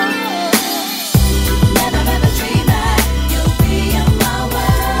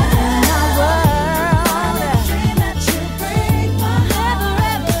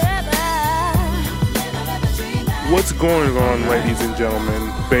going on, ladies and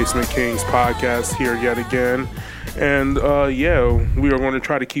gentlemen? Basement Kings podcast here yet again. And we are going to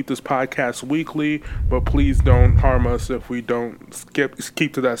try to keep this podcast weekly, but please don't harm us if we don't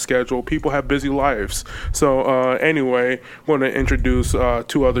keep to that schedule. People have busy lives. So anyway, I'm going to introduce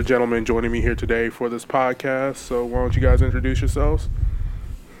two other gentlemen joining me here today for this podcast. So why don't you guys introduce yourselves?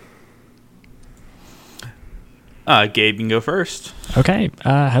 Gabe, you can go first. Okay.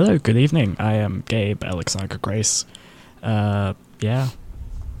 Hello, good evening. I am Gabe Alexander Grace. Yeah.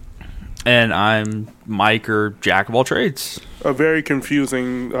 And I'm Mike, or Jack of all trades. A very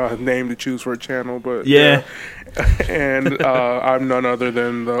confusing name to choose for a channel, but yeah. And I'm none other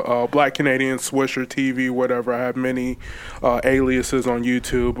than the Black Canadian Swisher TV, whatever. I have many aliases on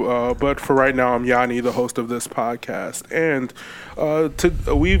YouTube, but for right now, I'm Yanni, the host of this podcast. And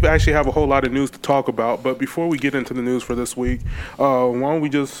we actually have a whole lot of news to talk about, but before we get into the news for this week, why don't we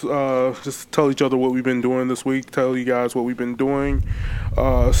just tell each other what we've been doing this week, tell you guys what we've been doing.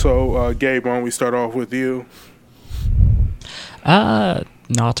 So Gabe, why don't we start off with you?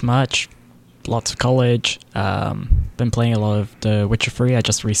 Not much. Lots of college. Been playing a lot of The Witcher 3. I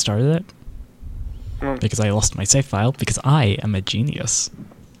just restarted it because I lost my save file because I am a genius.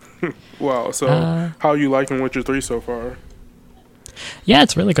 Wow. So how are you liking Witcher 3 so far? Yeah,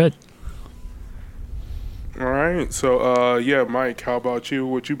 it's really good. All right. So Mike, how about you?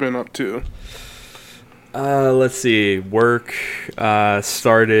 What you been up to? Let's see. Work.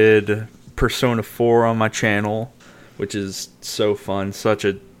 Started Persona 4 on my channel, which is so fun. Such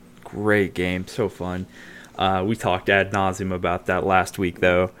a great game. So fun. We talked ad nauseum about that last week,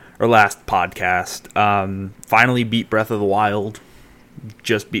 though. Or last podcast. Finally beat Breath of the Wild.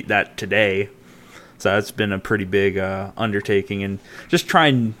 Just beat that today. So that's been a pretty big undertaking. And just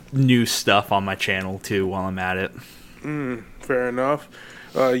trying new stuff on my channel, too, while I'm at it. Fair enough.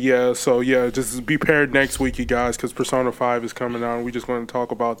 Just be prepared next week, you guys, because Persona 5 is coming out, and we're just going to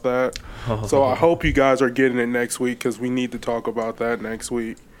talk about that. So I hope you guys are getting it next week, because we need to talk about that next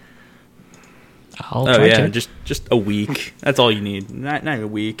week. I'll try to. Just a week. That's all you need. Not a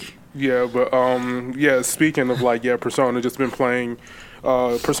week. Yeah, but speaking of Persona, just been playing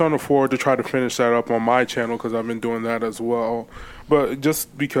Persona 4 to try to finish that up on my channel, because I've been doing that as well. But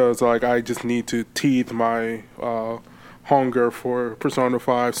just because I just need to teeth my hunger for Persona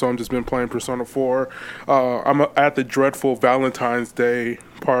 5, so I'm just been playing Persona 4. I'm at the dreadful Valentine's Day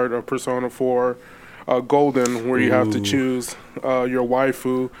part of Persona 4 Golden, where you have to choose your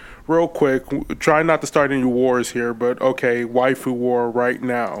waifu. Real quick, try not to start any wars here, but okay, waifu war right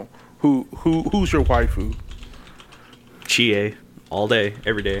now. Who's your waifu? Chie, all day,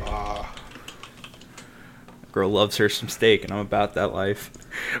 every day. Girl loves her some steak, and I'm about that life.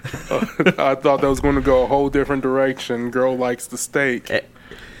 I thought that was going to go a whole different direction. Girl likes the steak. I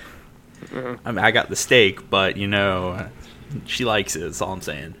mean, I got the steak, but she likes it. That's all I'm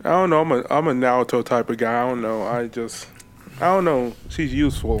saying. I don't know. I'm a Naruto type of guy. I don't know. I don't know. She's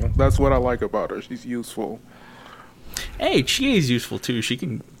useful. That's what I like about her. She's useful. Hey, Chie's useful too. She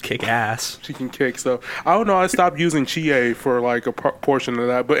can kick ass. She can kick stuff. I don't know. I stopped using Chie for a portion of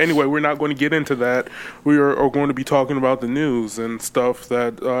that. But anyway, we're not going to get into that. We are going to be talking about the news and stuff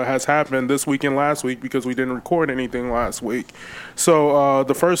that has happened this week and last week, because we didn't record anything last week. So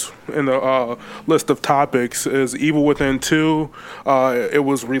the first in the list of topics is Evil Within 2. It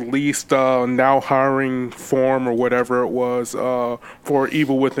was released now hiring form or whatever it was for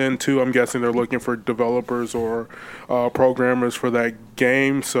Evil Within 2. I'm guessing they're looking for developers or programmers for that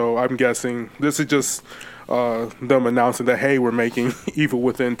game. So I'm guessing this is just them announcing that, hey, we're making Evil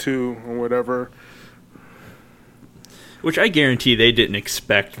Within 2 or whatever. Which I guarantee they didn't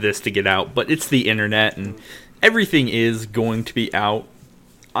expect this to get out, but it's the internet and everything is going to be out.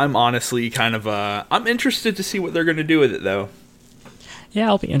 I'm honestly kind of I'm interested to see what they're going to do with it, though. Yeah,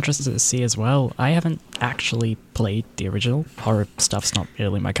 I'll be interested to see as well. I haven't actually played the original. Horror stuff's not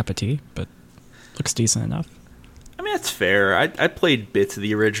really my cup of tea, but looks decent enough. I mean, that's fair. I played bits of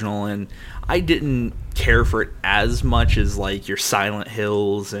the original, and I didn't care for it as much as, your Silent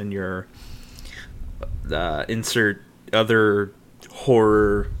Hills and your insert other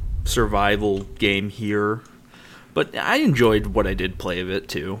horror survival game here. But I enjoyed what I did play of it,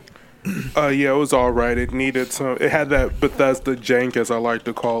 too. It was all right. It needed some. It had that Bethesda jank, as I like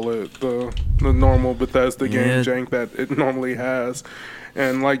to call it, the normal Bethesda game jank that it normally has.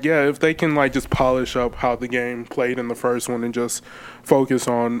 And if they can just polish up how the game played in the first one and just focus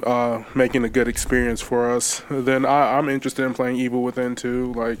on making a good experience for us, then I'm interested in playing Evil Within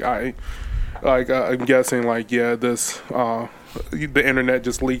 2. I'm guessing this the internet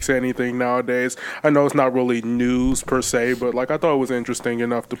just leaks anything nowadays. I know it's not really news per se, but I thought it was interesting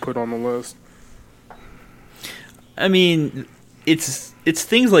enough to put on the list. I mean, it's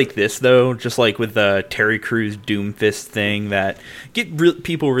things like this though, just like with the Terry Crews Doomfist thing, that get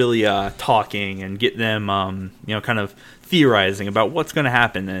people really talking and get them kind of theorizing about what's going to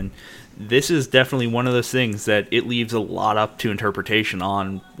happen. And this is definitely one of those things that it leaves a lot up to interpretation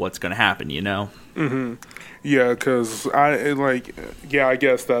on what's going to happen. Mm-hmm. Yeah, because I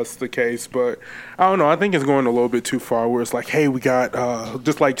guess that's the case, but I don't know. I think it's going a little bit too far where it's like, hey, we got,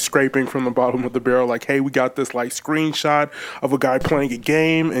 just like scraping from the bottom of the barrel, like, hey, we got this, like, screenshot of a guy playing a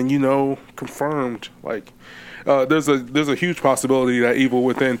game and, confirmed. Like, there's a huge possibility that Evil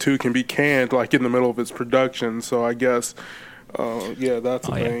Within 2 can be canned, like, in the middle of its production, so I guess, that's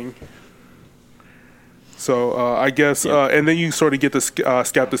a thing. So I guess, and then you sort of get the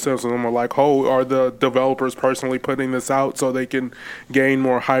skepticism of like, oh, are the developers personally putting this out so they can gain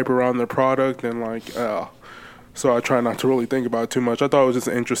more hype around their product? And like, so I try not to really think about it too much. I thought it was just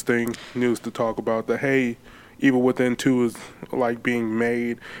interesting news to talk about that, hey, Evil Within 2 is like being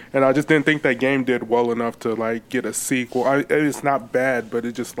made. And I just didn't think that game did well enough to like get a sequel. It's not bad, but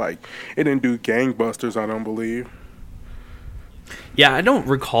it just like, it didn't do gangbusters, I don't believe. Yeah, I don't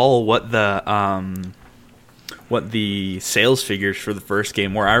recall what the sales figures for the first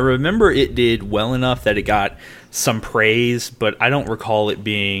game were. I remember it did well enough that it got some praise, but I don't recall it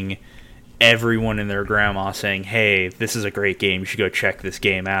being everyone and their grandma saying, hey, this is a great game, you should go check this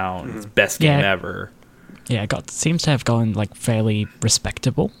game out. It's the best game ever. Yeah, it seems to have gotten like fairly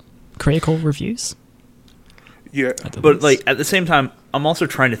respectable critical reviews. Yeah. But like at the same time, I'm also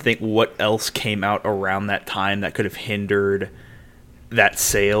trying to think what else came out around that time that could have hindered that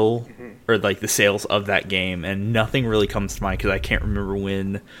sale or like the sales of that game, and nothing really comes to mind because I can't remember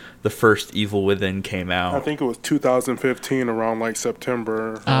when the first Evil Within came out. I think it was 2015 around like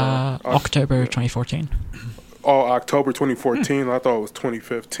September. October 2014. Oh, October 2014. I thought it was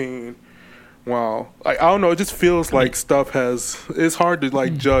 2015. Wow. I don't know. It just feels like stuff it's hard to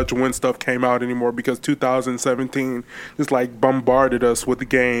like judge when stuff came out anymore because 2017 just like bombarded us with the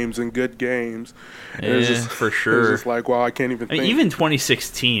games and good games. Yeah, for sure. It was just like, wow, I can't even think. Even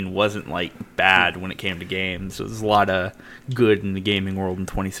 2016 wasn't like bad when it came to games. There was a lot of good in the gaming world in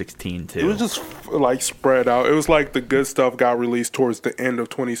 2016 too. It was just like spread out. It was like the good stuff got released towards the end of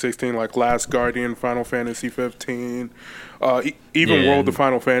 2016, like Last Guardian, Final Fantasy 15. Even World of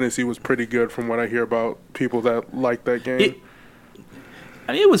Final Fantasy was pretty good from what I hear about people that like that game.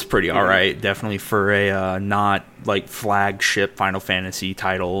 It was pretty alright, definitely for a not like flagship Final Fantasy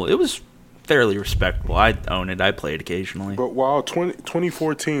title. It was fairly respectable. I own it. I play it occasionally. But wow,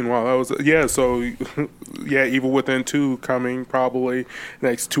 2014, wow, that was, so, Evil Within 2 coming probably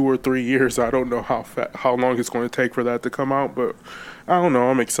next 2 or 3 years. I don't know how long it's going to take for that to come out, but I don't know.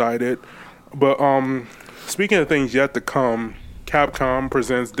 I'm excited. But, speaking of things yet to come, Capcom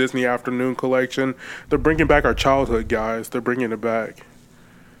presents Disney Afternoon Collection. They're bringing back our childhood, guys. They're bringing it back.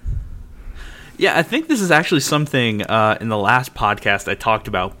 Yeah, I think this is actually something in the last podcast I talked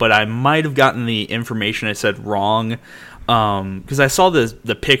about, but I might have gotten the information I said wrong because I saw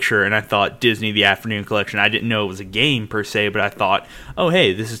the picture and I thought Disney The Afternoon Collection. I didn't know it was a game per se, but I thought, oh,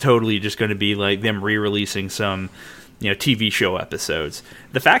 hey, this is totally just going to be like them re-releasing some TV show episodes.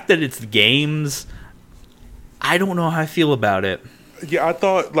 The fact that it's games, I don't know how I feel about it. Yeah, I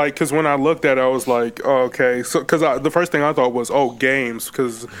thought, like, because when I looked at it, I was like, oh, okay. So, because the first thing I thought was, games,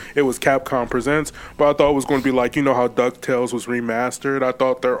 because it was Capcom Presents. But I thought it was going to be like, how DuckTales was remastered. I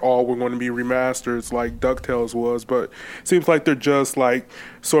thought they're all were going to be remasters like DuckTales was. But it seems like they're just, like,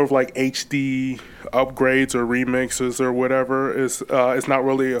 sort of like HD upgrades or remixes or whatever. It's not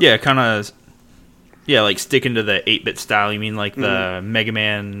really... kind of... Yeah, like sticking to the 8-bit style. You mean like the Mega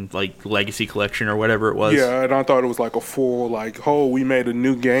Man like Legacy Collection or whatever it was? Yeah, and I thought it was like a full like, we made a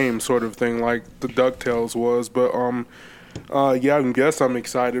new game sort of thing like the DuckTales was. But I guess I'm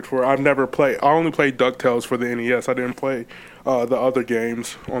excited for it. I only played DuckTales for the NES. I didn't play the other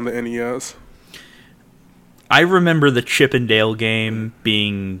games on the NES. I remember the Chip and Dale game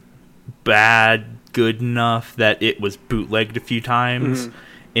being good enough that it was bootlegged a few times.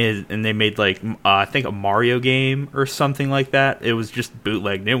 And they made like I think a Mario game or something like that. It was just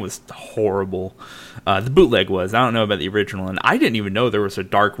bootlegged and it was horrible. The bootleg was. I don't know about the original, and I didn't even know there was a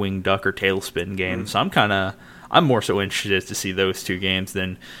Darkwing Duck or Tailspin game. So I'm more so interested to see those two games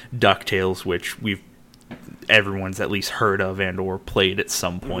than DuckTales, which everyone's at least heard of and or played at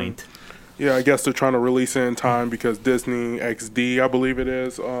some point. Yeah, I guess they're trying to release it in time because Disney XD, I believe it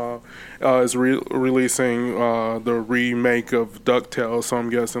is releasing the remake of DuckTales. So I'm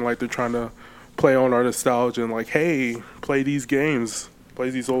guessing like they're trying to play on our nostalgia and like, hey, play these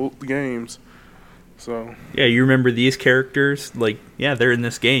old games. So yeah, you remember these characters? Like, yeah, they're in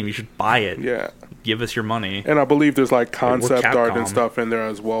this game. You should buy it. Yeah. give us your money. And I believe there's like We're concept art Capcom. and stuff in there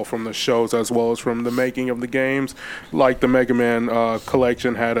as well from the shows as well as from the making of the games, like the Mega Man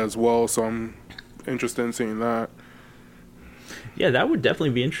collection had as well. So I'm interested in seeing that. Yeah, that would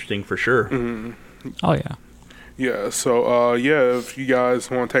definitely be interesting for sure. Oh yeah. Yeah, so if you guys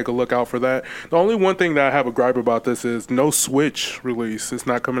want to take a look out for that. The only one thing that I have a gripe about this is no Switch release. It's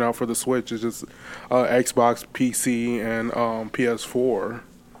not coming out for the Switch. It's just Xbox, PC, and PS4.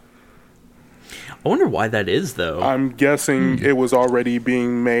 I wonder why that is, though. I'm guessing it was already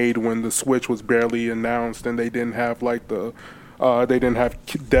being made when the Switch was barely announced, and they didn't have like they didn't have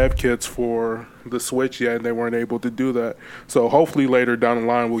dev kits for the Switch yet, and they weren't able to do that. So hopefully later down the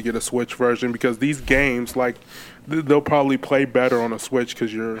line we'll get a Switch version, because these games, like, they'll probably play better on a Switch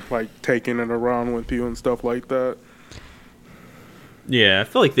because you're like taking it around with you and stuff like that. Yeah, I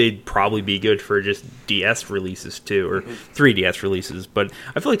feel like they'd probably be good for just DS releases too, or 3DS releases. But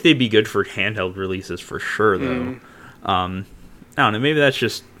I feel like they'd be good for handheld releases for sure, though. I don't know. Maybe that's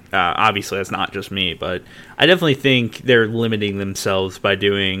just obviously that's not just me, but I definitely think they're limiting themselves by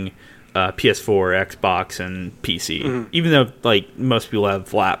doing PS4, Xbox, and PC. Even though like most people have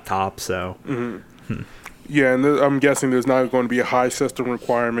laptops, so. Yeah, and I'm guessing there's not going to be a high system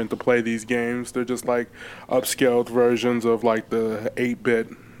requirement to play these games. They're just like upscaled versions of like the 8-bit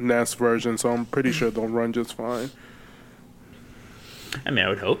NES version, so I'm pretty sure they'll run just fine. I mean, I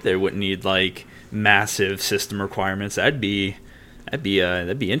would hope they wouldn't need like massive system requirements. That'd be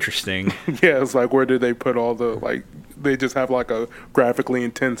interesting. Yeah, it's like, where do they put all the, like, they just have like a graphically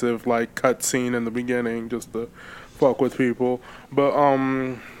intensive like cut scene in the beginning just to fuck with people.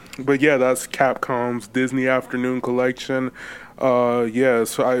 But yeah, that's Capcom's Disney Afternoon Collection.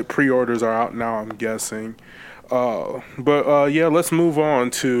 So pre-orders are out now, I'm guessing. Let's move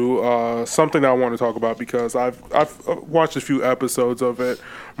on to something that I want to talk about, because I've watched a few episodes of it.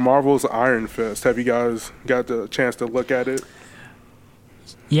 Marvel's Iron Fist. Have you guys got the chance to look at it?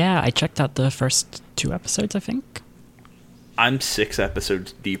 Yeah, I checked out the first 2 episodes, I think. I'm 6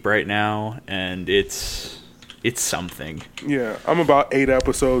 episodes deep right now, and it's something. Yeah, I'm about 8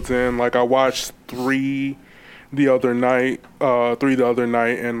 episodes in. Like, I watched 3 the other night,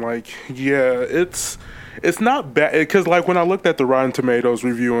 and like, yeah, it's not bad, because like when I looked at the Rotten Tomatoes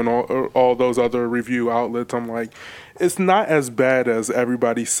review and all those other review outlets, I'm like, it's not as bad as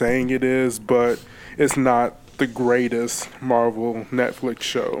everybody's saying it is, but it's not the greatest Marvel Netflix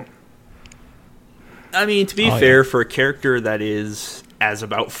show. I mean, to be fair, for a character that is as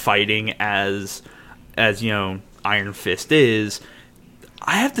about fighting as Iron Fist is,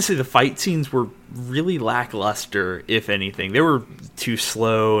 I have to say the fight scenes were really lackluster, if anything. They were too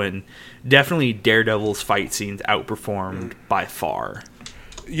slow, and definitely Daredevil's fight scenes outperformed by far.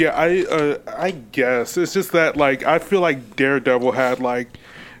 Yeah, I guess. It's just that, like, I feel like Daredevil had, like,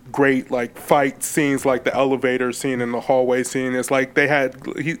 great, like, fight scenes, like the elevator scene and the hallway scene. It's like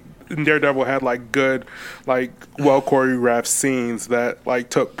Daredevil had like good, like well choreographed scenes that like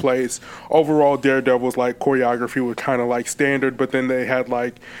took place. Overall, Daredevil's like choreography was kind of like standard, but then they had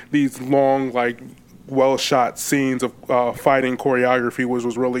like these long, like well shot scenes of fighting choreography, which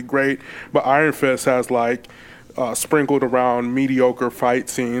was really great. But Iron Fist has like sprinkled around mediocre fight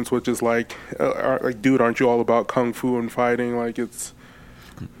scenes, which is like dude, aren't you all about kung fu and fighting? Like, it's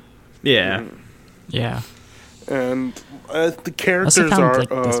yeah. And the characters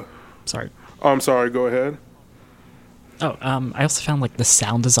are. Sorry. Oh, I'm sorry. Go ahead. Oh, I also found like the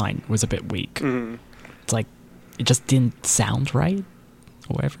sound design was a bit weak. Mm-hmm. It's like it just didn't sound right,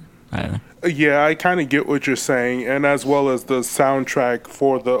 or whatever. I don't know. Yeah, I kind of get what you're saying, and as well as the soundtrack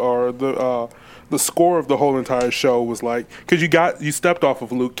for the score of the whole entire show was like, because you stepped off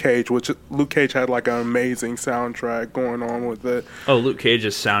of Luke Cage, which Luke Cage had like an amazing soundtrack going on with it. Oh, Luke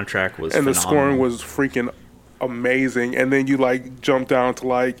Cage's soundtrack was phenomenal. The scoring was freaking amazing. And then you like jump down to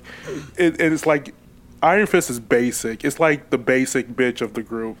like it's like Iron Fist is basic. It's like the basic bitch of the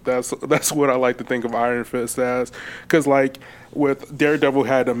group. That's what I like to think of Iron Fist as, because like with Daredevil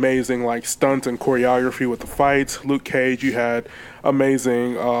had amazing like stunts and choreography with the fights. Luke Cage, you had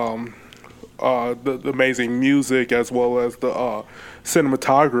amazing the amazing music, as well as the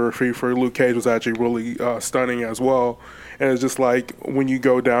cinematography for Luke Cage was actually really stunning as well. And it's just like when you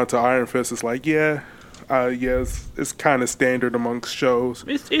go down to Iron Fist, it's like it's kind of standard amongst shows.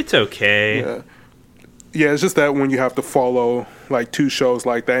 It's okay. Yeah, it's just that when you have to follow like 2 shows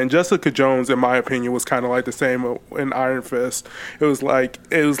like that, and Jessica Jones, in my opinion, was kind of like the same in Iron Fist. It was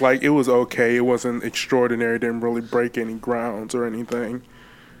okay. It wasn't extraordinary. It didn't really break any grounds or anything.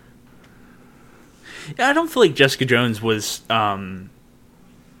 Yeah, I don't feel like Jessica Jones was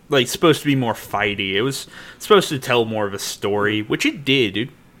like supposed to be more fighty. It was supposed to tell more of a story, which it did.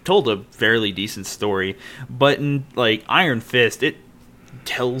 told a fairly decent story. But in like Iron Fist, it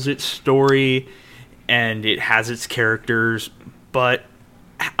tells its story and it has its characters, but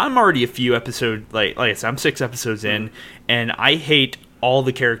I'm already a few episodes, like I said, I'm 6 episodes in, and I hate all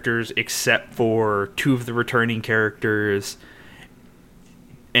the characters except for 2 of the returning characters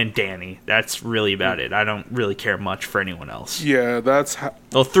and Danny. That's really about it. I don't really care much for anyone else. Yeah,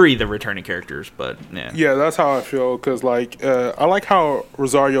 Well, 3 of the returning characters, but yeah. Yeah, that's how I feel, because like I like how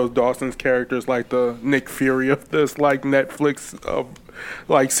Rosario Dawson's character is like the Nick Fury of this like Netflix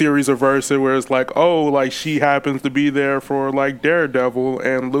like series of Versa, where it's like, oh, like she happens to be there for like Daredevil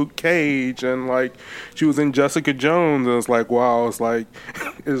and Luke Cage, and like she was in Jessica Jones, and it's like, wow, it's like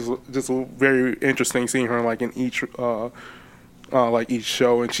it's just very interesting seeing her like in each like each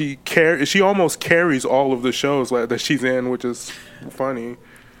show, and she almost carries all of the shows like that she's in, which is funny.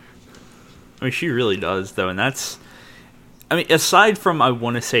 I mean, she really does, though, and that's... I mean, aside from, I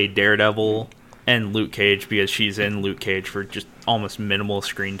want to say, Daredevil and Luke Cage, because she's in Luke Cage for just almost minimal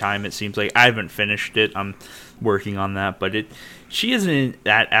screen time, it seems like. I haven't finished it. I'm working on that, but she isn't in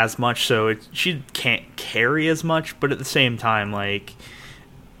that as much, so she can't carry as much, but at the same time, like...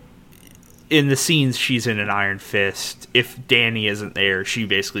 in the scenes she's in an Iron Fist, if Danny isn't there, she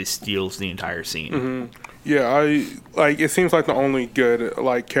basically steals the entire scene. Mm-hmm. Yeah, it seems like the only good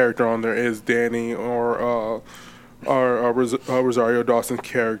like character on there is Danny or Rosario Dawson's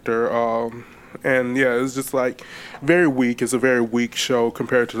character. And yeah, it's just like very weak. It's a very weak show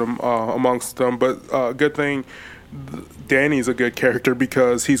compared to them amongst them. But good thing Danny's a good character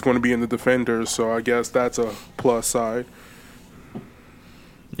because he's going to be in the Defenders. So I guess that's a plus side.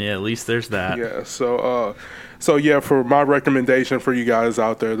 Yeah, at least there's that. Yeah, so yeah, for my recommendation for you guys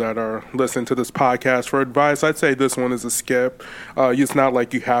out there that are listening to this podcast for advice, I'd say this one is a skip. It's not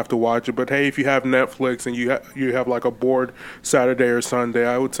like you have to watch it, but hey, if you have Netflix and you have like a bored Saturday or Sunday,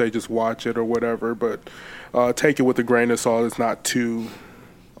 I would say just watch it or whatever. But take it with a grain of salt. It's not too,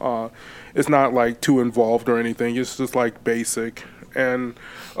 it's not like too involved or anything. It's just like basic. And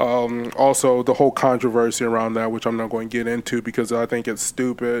also the whole controversy around that, which I'm not going to get into because I think it's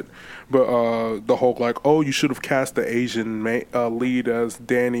stupid, but the whole like, oh, you should have cast the Asian lead as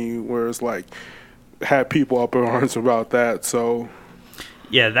Danny, where it's like had people up in arms about that. So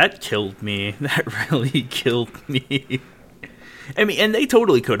yeah, that killed me. That really killed me. I mean, and they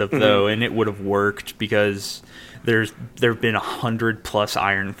totally could have though, and it would have worked because there've been 100+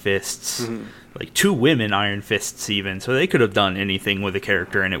 Iron Fists. Like 2 women Iron Fists even, so they could have done anything with a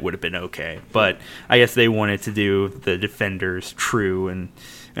character and it would have been okay. But I guess they wanted to do the Defenders true, and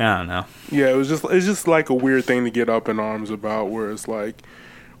I don't know. Yeah, it's just like a weird thing to get up in arms about, where it's like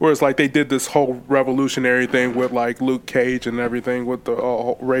they did this whole revolutionary thing with like Luke Cage and everything with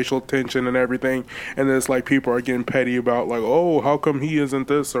the racial tension and everything, and it's like people are getting petty about like, oh, how come he isn't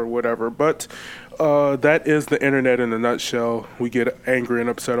this or whatever. But that is the internet in a nutshell. We get angry and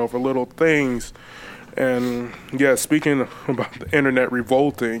upset over little things. And yeah, speaking about the internet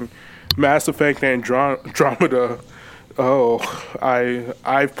revolting, Mass Effect Andromeda. Oh,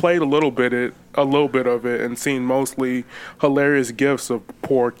 I've played a little bit of it and seen mostly hilarious gifs of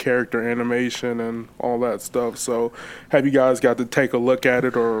poor character animation and all that stuff. So, have you guys got to take a look at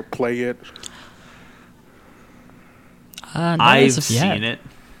it or play it? I've seen it.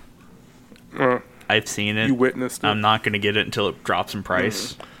 I've seen it. You witnessed it. I'm not going to get it until it drops in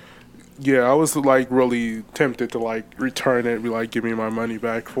price. Yeah, I was like really tempted to like return it and be like, give me my money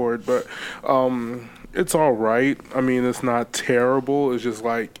back for it, but it's all right. I mean, it's not terrible. It's just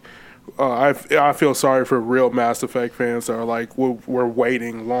like I feel sorry for real Mass Effect fans that are like, we're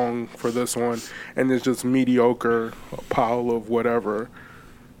waiting long for this one, and it's just mediocre pile of whatever.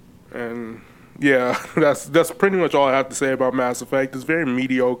 And yeah, that's pretty much all I have to say about Mass Effect. It's very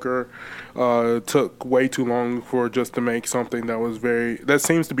mediocre. It took way too long for just to make something that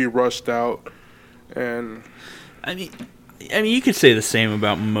seems to be rushed out. And I mean, you could say the same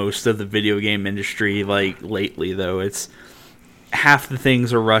about most of the video game industry. Like lately, though, it's half the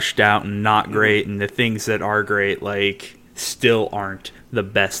things are rushed out and not great, and the things that are great, like, still aren't the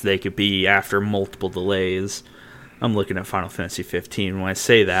best they could be after multiple delays. I'm looking at Final Fantasy 15 when I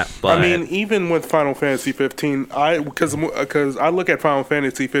say that, but I mean, even with Final Fantasy 15, because I look at Final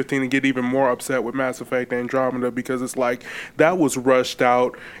Fantasy 15 and get even more upset with Mass Effect Andromeda, because it's like that was rushed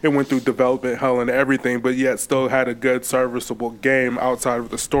out. It went through development hell and everything, but yet still had a good serviceable game outside of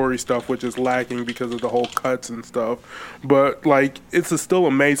the story stuff, which is lacking because of the whole cuts and stuff. But like, it's a still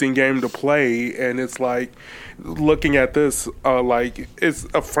amazing game to play, and it's like looking at this, like it's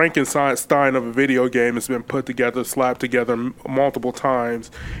a Frankenstein of a video game. It's been put together, slapped together multiple times,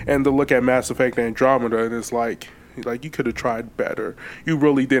 and to look at Mass Effect Andromeda, and it's like Like, you could have tried better. You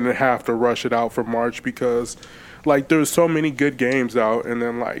really didn't have to rush it out for March because, like, there's so many good games out, and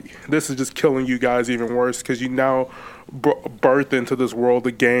then, like, this is just killing you guys even worse because you now birth into this world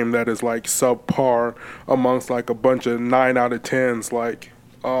a game that is, like, subpar amongst, like, a bunch of 9 out of 10s. Like,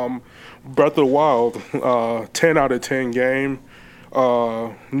 Breath of the Wild, 10 out of 10 game.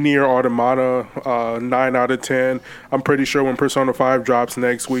 Near Automata, 9 out of 10. I'm pretty sure when Persona 5 drops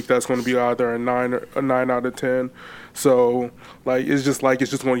next week, that's going to be either a 9 or a 9 out of 10. So, it's just going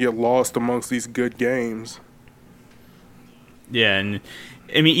to get lost amongst these good games. Yeah, and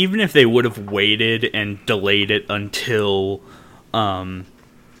I mean, even if they would have waited and delayed it until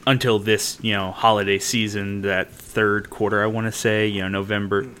this, holiday season, that third quarter, I want to say,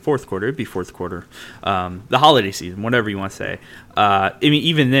 November, fourth quarter, it'd be fourth quarter, the holiday season, whatever you want to say. I mean,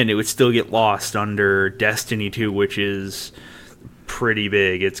 even then, it would still get lost under Destiny 2, which is pretty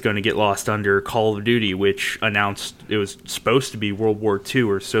big. It's going to get lost under Call of Duty, which announced it was supposed to be World War II,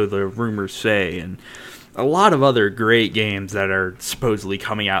 or so the rumors say, and a lot of other great games that are supposedly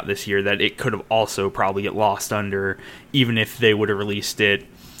coming out this year that it could have also probably get lost under, even if they would have released it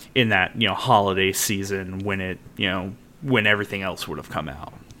in that holiday season when when everything else would have come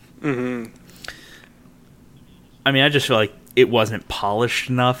out. Mm-hmm. I mean, I just feel like it wasn't polished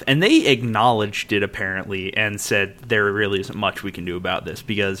enough, and they acknowledged it apparently and said there really isn't much we can do about this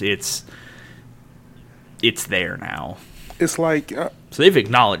because it's there now. It's like so they've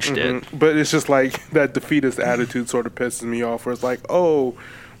acknowledged it, but it's just like that defeatist attitude sort of pisses me off. Where it's like,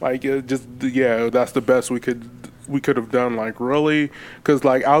 that's the best we could have done. Like, really? Because,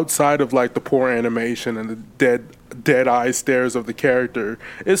 like, outside of, like, the poor animation and the dead eye stares of the character,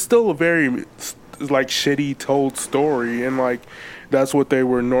 it's still a very, like, shitty told story. And, like, that's what they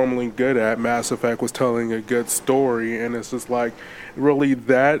were normally good at. Mass Effect was telling a good story. And it's just like, really,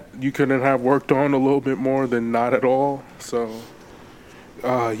 that you couldn't have worked on a little bit more than not at all. So,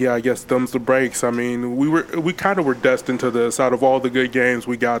 I guess thumbs the breaks. I mean, we kind of were destined to this. Out of all the good games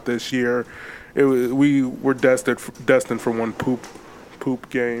we got this year, we were destined for one poop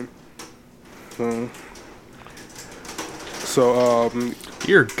game. So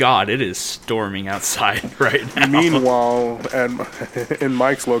dear God, it is storming outside right now. Meanwhile, in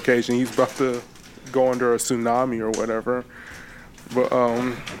Mike's location, he's about to go under a tsunami or whatever.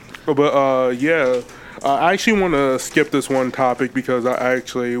 I actually want to skip this one topic because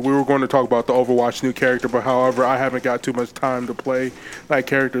we were going to talk about the Overwatch new character, but however, I haven't got too much time to play that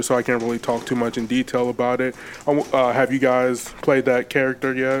character, so I can't really talk too much in detail about it. Have you guys played that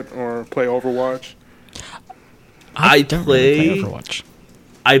character yet, or play Overwatch? I don't really play Overwatch.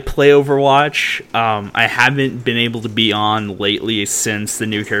 I play Overwatch. I haven't been able to be on lately since the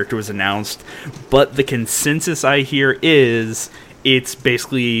new character was announced, but the consensus I hear is it's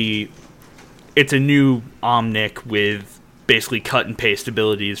a new Omnic with basically cut and paste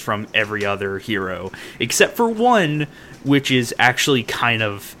abilities from every other hero, except for one, which is actually kind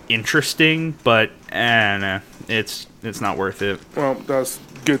of interesting, but it's not worth it. Well, that's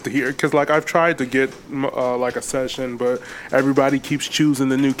good to hear, because like I've tried to get like a session, but everybody keeps choosing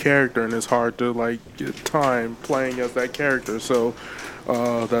the new character, and it's hard to like get time playing as that character. So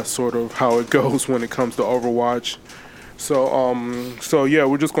that's sort of how it goes when it comes to Overwatch. So yeah,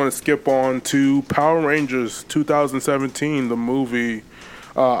 we're just going to skip on to Power Rangers 2017, the movie.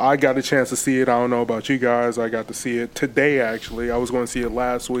 I got a chance to see it. I don't know about you guys. I got to see it today, actually. I was going to see it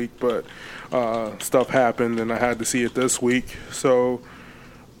last week, but stuff happened, and I had to see it this week. So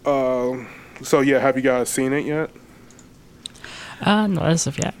yeah, have you guys seen it yet? Not as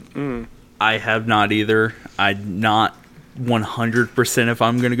of yet. I have not either. I'm not 100% if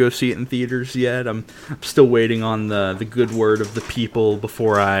I'm going to go see it in theaters yet. I'm still waiting on the good word of the people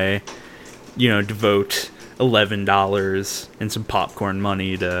before I, devote $11 and some popcorn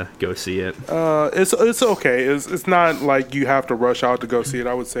money to go see it. It's okay. It's not like you have to rush out to go see it.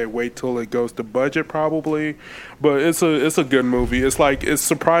 I would say wait till it goes to budget probably, but it's a good movie. It's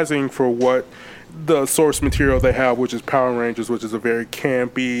surprising for what the source material they have, which is Power Rangers, which is a very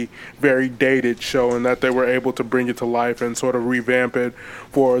campy, very dated show, and that they were able to bring it to life and sort of revamp it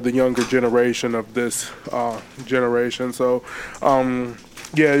for the younger generation of this generation. So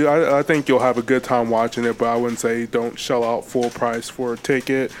yeah, I think you'll have a good time watching it, but I wouldn't say don't shell out full price for a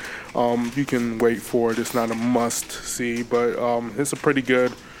ticket. You can wait for it. It's not a must-see, but it's a pretty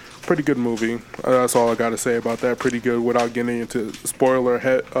good movie. That's all I got to say about that. Pretty good without getting into spoiler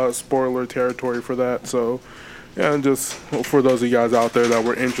territory for that. So, And just for those of you guys out there that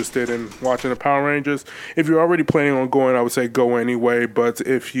were interested in watching the Power Rangers, if you're already planning on going, I would say go anyway. But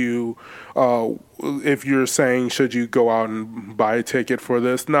if you're saying should you go out and buy a ticket for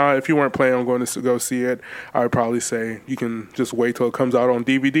this, if you weren't planning on going to go see it, I would probably say you can just wait till it comes out on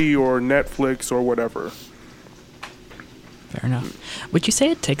DVD or Netflix or whatever. Fair enough. Would you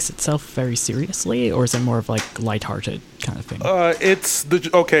say it takes itself very seriously, or is it more of like lighthearted kind of thing?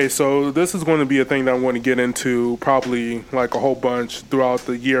 Okay, so this is going to be a thing that I'm going to get into probably like a whole bunch throughout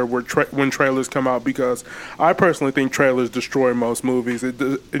the year when trailers come out, because I personally think trailers destroy most movies.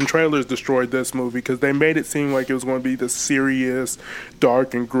 And trailers destroyed this movie because they made it seem like it was going to be this serious,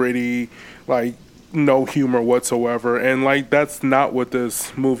 dark and gritty, like no humor whatsoever, and like that's not what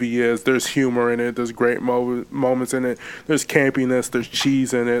this movie is. There's humor in it, there's great moments in it, there's campiness, there's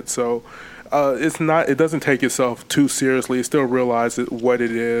cheese in it, so it doesn't take itself too seriously. It still realizes what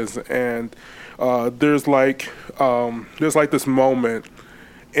it is, and there's like this moment.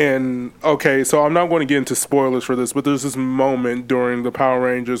 And okay, so I'm not going to get into spoilers for this, but there's this moment during the Power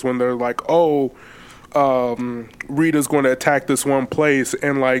Rangers when they're like, Rita's going to attack this one place,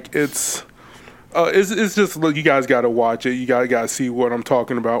 and like it's just, look, you guys got to watch it. You got to see what I'm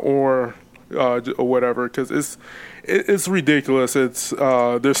talking about, or whatever, because it's ridiculous.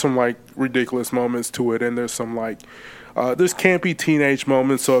 There's some like ridiculous moments to it, and there's some like there's campy teenage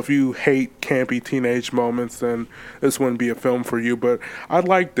moments. So if you hate campy teenage moments, then this wouldn't be a film for you. But I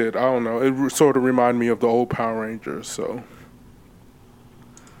liked it. I don't know. It sort of reminded me of the old Power Rangers. So.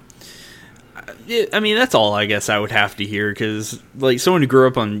 I mean, that's all I guess I would have to hear, because like someone who grew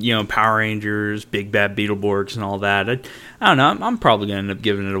up on Power Rangers, Big Bad Beetleborgs, and all that, I don't know. I'm probably gonna end up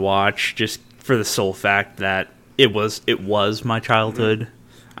giving it a watch just for the sole fact that it was my childhood.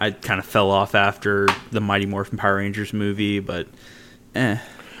 Mm-hmm. I kind of fell off after the Mighty Morphin Power Rangers movie, but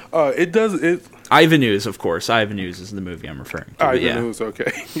it does. Ivan Ooze, of course. Ivan Ooze is the movie I'm referring to. Ivan Ooze,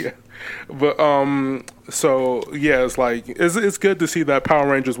 okay, yeah. But so yeah, it's like it's good to see that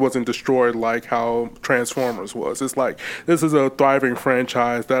Power Rangers wasn't destroyed like how Transformers was. It's like this is a thriving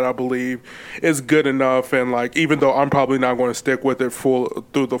franchise that I believe is good enough, and like even though I'm probably not going to stick with it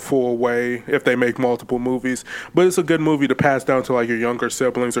through the full way if they make multiple movies, but it's a good movie to pass down to like your younger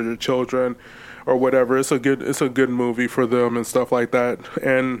siblings or your children or whatever. It's a good movie for them and stuff like that.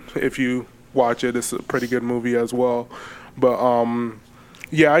 And if you watch it, it's a pretty good movie as well. But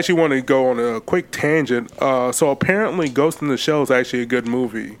yeah, I actually want to go on a quick tangent. So apparently Ghost in the Shell is actually a good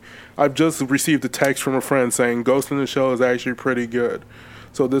movie. I've just received a text from a friend saying Ghost in the Shell is actually pretty good.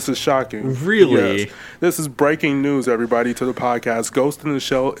 So this is shocking. Really? Yes. This is breaking news, everybody, to the podcast. Ghost in the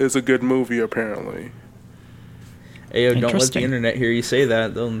Shell is a good movie, apparently. Hey, yo, don't let the internet hear you say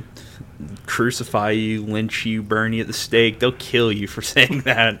that. They'll crucify you, lynch you, burn you at the stake. They'll kill you for saying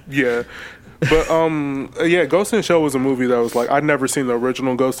that. Yeah. But yeah, Ghost in the Shell was a movie that was like, I'd never seen the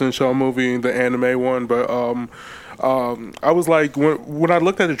original Ghost in the Shell movie, the anime one, but I was like, when I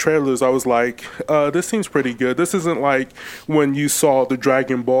looked at the trailers, I was like, this seems pretty good. This isn't like when you saw the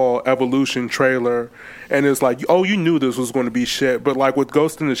Dragon Ball Evolution trailer and it's like, oh, you knew this was going to be shit. But like with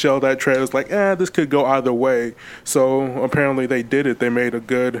Ghost in the Shell, that trailer is like, this could go either way. So apparently they did it. They made a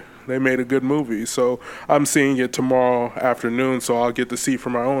good movie. So I'm seeing it tomorrow afternoon, so I'll get to see for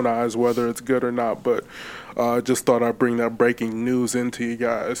my own eyes whether it's good or not. But just thought I'd bring that breaking news into you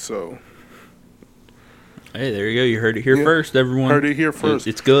guys. So. Hey, there you go. You heard it here first, everyone. Heard it here first.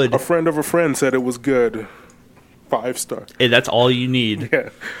 It's good. A friend of a friend said it was good. 5 stars. Hey, that's all you need. Yeah.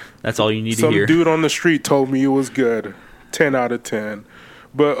 That's all you need to hear. Some dude on the street told me it was good. 10 out of 10.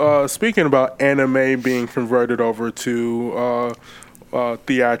 But speaking about anime being converted over to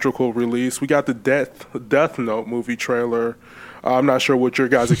theatrical release, we got the Death Note movie trailer. I'm not sure what your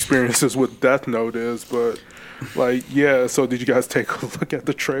guys' experiences with Death Note is, but like, yeah. So did you guys take a look at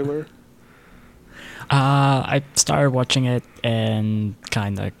the trailer? I started watching it and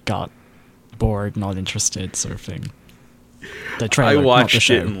kind of got bored, not interested, sort of thing. The trailer, I watched not the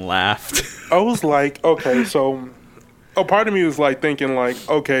show. it and laughed. I was like, okay, so a part of me was like thinking like,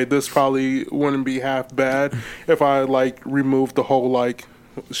 okay, this probably wouldn't be half bad if I like removed the whole like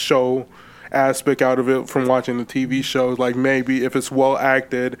show aspect out of it from watching the TV shows. Like maybe if it's well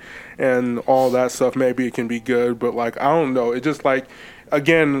acted and all that stuff, maybe it can be good. But like I don't know, it just like.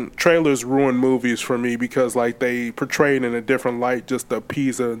 Again, trailers ruin movies for me because like they portray it in a different light just to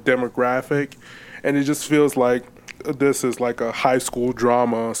appease a demographic, and it just feels like this is like a high school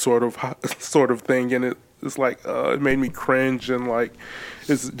drama sort of thing, and it's like it made me cringe and like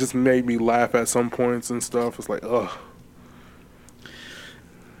it's just made me laugh at some points and stuff. It's like ugh.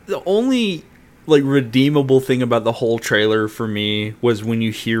 The only like redeemable thing about the whole trailer for me was when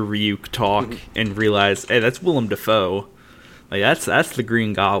you hear Ryuk talk and realize, hey, that's Willem Dafoe. Like that's the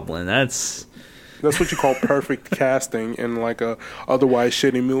Green Goblin. That's what you call perfect casting in like a otherwise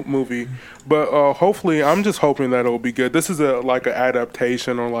shitty movie. But hopefully, I'm just hoping that it'll be good. This is like an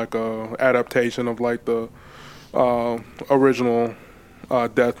adaptation or like a adaptation of like the original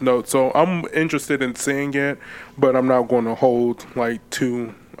Death Note. So I'm interested in seeing it, but I'm not going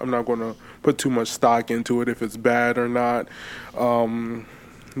to I'm not going to put too much stock into it if it's bad or not.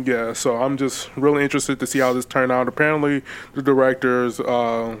 Yeah, so I'm just really interested to see how this turned out. Apparently, the directors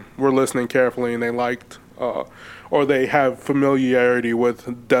were listening carefully and they liked, or they have familiarity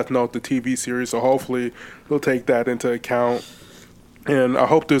with Death Note, the TV series. So hopefully, they'll take that into account. And I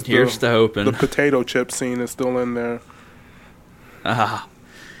hope the potato chip scene is still in there.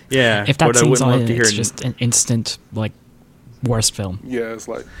 Yeah. If that scene's on, it's just an instant like worst film. Yeah, it's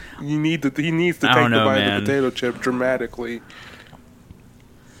like he needs to take the bite of the potato chip dramatically.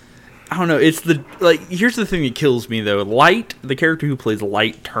 I don't know. It's here's the thing that kills me though. Light, the character who plays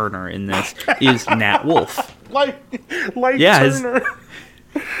Light Turner in this, is Nat Wolff. Light Turner.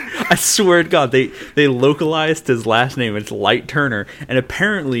 I swear to God, they localized his last name. It's Light Turner, and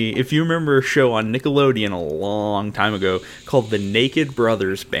apparently, if you remember a show on Nickelodeon a long time ago called The Naked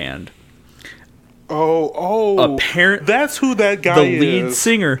Brothers Band. Oh! Apparently, that's who that guy is. The lead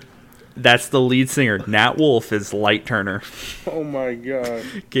singer. That's the lead singer. Nat Wolff is Light Turner. Oh my God.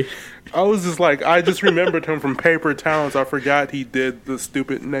 I was just like, I just remembered him from Paper Towns. I forgot he did the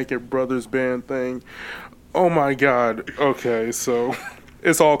stupid Naked Brothers Band thing. Oh my God. Okay, so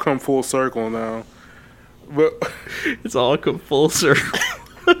it's all come full circle now. But it's all come full circle.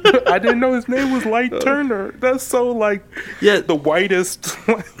 I didn't know his name was Light Turner. That's so the whitest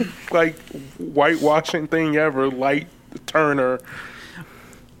like whitewashing thing ever. Light Turner.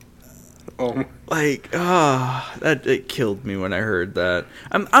 It killed me when I heard that.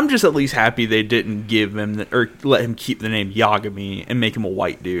 I'm just at least happy they didn't give him or let him keep the name Yagami and make him a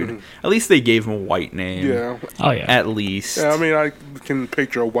white dude. Mm-hmm. At least they gave him a white name. Yeah. Oh yeah. At least. Yeah, I mean, I can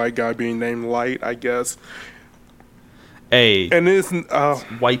picture a white guy being named Light, I guess. Hey. And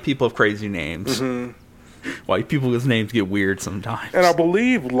white people have crazy names. Mm-hmm. White people's names get weird sometimes. And I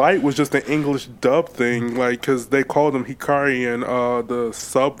believe Light was just an English dub thing, because they called him Hikari in the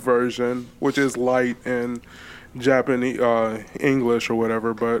sub version, which is Light in Japanese, English or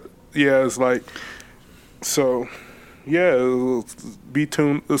whatever. But yeah, it's so yeah,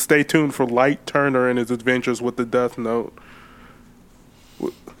 stay tuned for Light Turner and his adventures with the Death Note.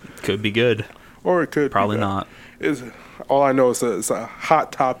 Could be good. Or it could probably not. All I know is it's a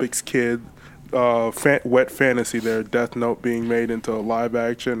Hot Topics kid. Wet fantasy there, Death Note being made into a live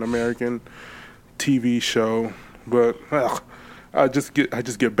action American TV show, but I just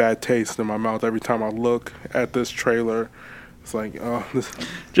get bad taste in my mouth every time I look at this trailer. It's like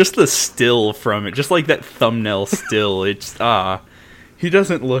just the still from it, just like that thumbnail still. It's he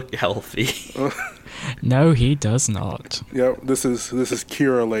doesn't look healthy. No, he does not. Yep, this is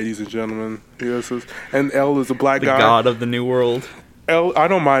Kira, ladies and gentlemen. And L is a black guy, the god of the new world. I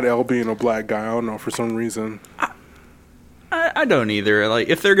don't mind L being a black guy. I don't know, for some reason. I don't either. Like,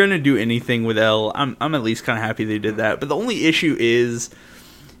 if they're going to do anything with L, I'm at least kind of happy they did that. But the only issue is,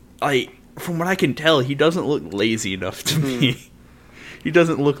 from what I can tell, he doesn't look lazy enough to me. He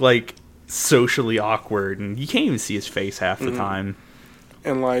doesn't look, socially awkward, and you can't even see his face half the time.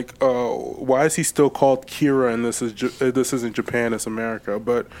 And, why is he still called Kira, and this isn't Japan, it's America?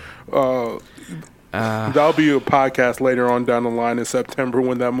 But, that'll be a podcast later on down the line in September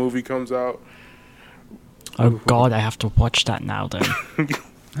when that movie comes out. Oh God, I have to watch that now then.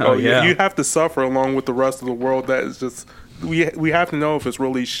 Oh yeah, you have to suffer along with the rest of the world. That is just we have to know if it's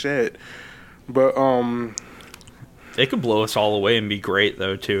really shit. But it could blow us all away and be great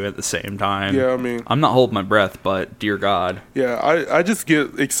though too at the same time. Yeah, I mean, I'm not holding my breath, but dear God. Yeah, I just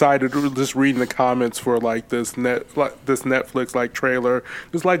get excited just reading the comments for this Netflix trailer.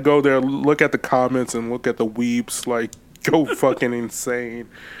 Just go there, look at the comments and look at the weeps, go fucking insane.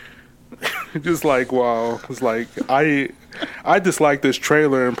 Just wow. It's I dislike this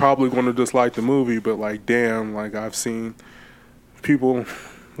trailer and probably going to dislike the movie, but damn, I've seen people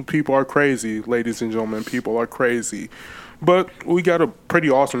are crazy, ladies and gentlemen. People are crazy. But we got a pretty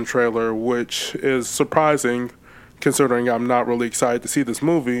awesome trailer, which is surprising considering I'm not really excited to see this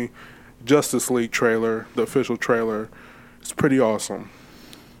movie. Justice League trailer, the official trailer, is pretty awesome.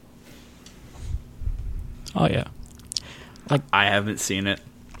 Oh, yeah. I haven't seen it.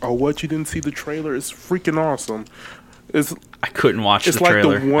 Oh, what? You didn't see the trailer? It's freaking awesome. It's I couldn't watch the like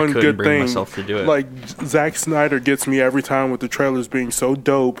trailer. the one I couldn't good bring thing. myself to do it. Like Zack Snyder gets me every time with the trailers being so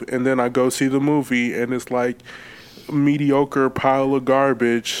dope, and then I go see the movie and it's like a mediocre pile of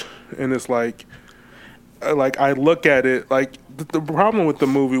garbage, and it's like I look at it like the problem with the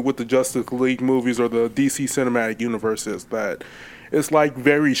movie, with the Justice League movies or the DC Cinematic Universe, is that it's like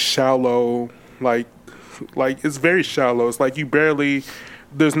very shallow. Like it's very shallow. It's like you barely.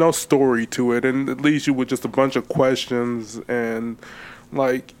 There's no story to it, and it leaves you with just a bunch of questions, and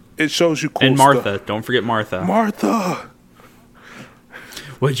like it shows you cool and Martha, stuff. don't forget Martha. Martha.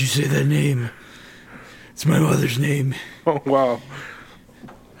 Why'd you say that name? It's my mother's name. Oh wow.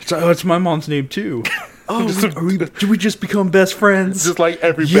 It's my mom's name too. Oh, do we just become best friends? Just like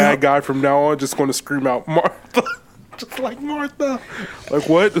every bad guy from now on, just going to scream out Martha, just like Martha. Like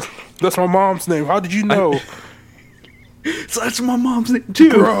what? That's my mom's name. How did you know? So that's my mom's name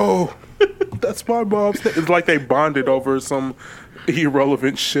too, bro. That's my mom's name. It's like they bonded over some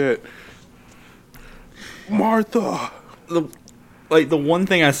irrelevant shit. Martha. The one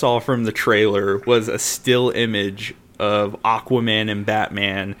thing I saw from the trailer was a still image of Aquaman and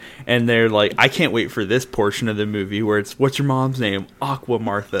Batman, and they're like, I can't wait for this portion of the movie where it's, what's your mom's name? Aqua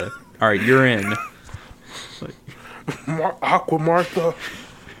Martha. All right, you're in. Aqua Martha.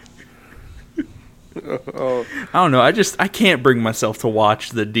 I don't know. I can't bring myself to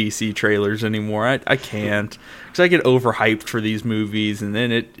watch the DC trailers anymore. I can't, because I get overhyped for these movies, and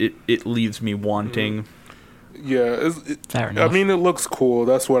then it leaves me wanting. Yeah, fair enough. I mean, it looks cool.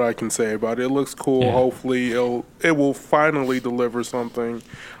 That's what I can say about it. It looks cool. Yeah. Hopefully, it will finally deliver something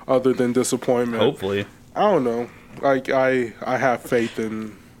other than disappointment. Hopefully, I don't know. Like I have faith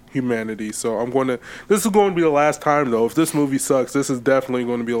in humanity, so I'm going to. This is going to be the last time, though. If this movie sucks, this is definitely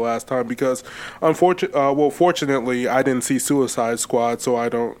going to be the last time, because fortunately, I didn't see Suicide Squad, so I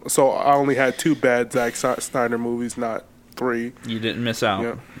don't. So I only had 2 bad Zack Snyder movies, not 3. you didn't miss out.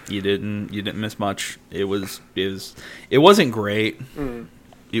 Yeah. You didn't miss much. It wasn't great.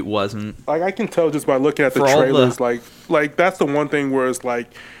 It wasn't. Like I can tell just by looking at the For all trailers, like that's the one thing where it's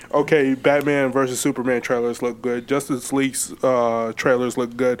like, okay, Batman versus Superman trailers look good. Justice League's trailers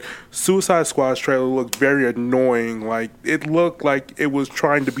look good. Suicide Squad's trailer looked very annoying. Like it looked like it was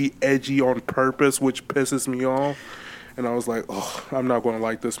trying to be edgy on purpose, which pisses me off. And I was like, oh, I'm not going to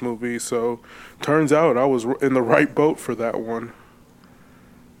like this movie. So turns out I was in the right boat for that one.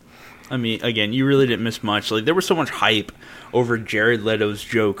 I mean, again, you really didn't miss much. Like, there was so much hype over Jared Leto's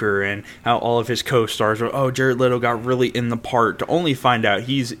Joker and how all of his co-stars were, oh, Jared Leto got really in the part, to only find out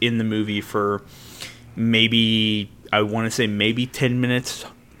he's in the movie for maybe, I want to say maybe 10 minutes,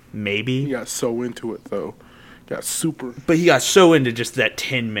 maybe. He got so into it, though. Got super. But he got so into just that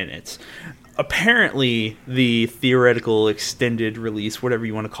 10 minutes. Apparently, the theoretical extended release, whatever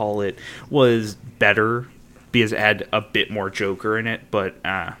you want to call it, was better because it had a bit more Joker in it, but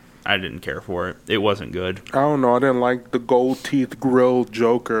I didn't care for it. It wasn't good. I don't know. I didn't like the gold teeth grilled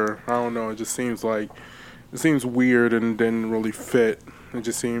Joker. I don't know. It just seems weird and didn't really fit. It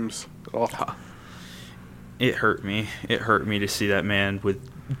just seems. Oh. It hurt me. It hurt me to see that man with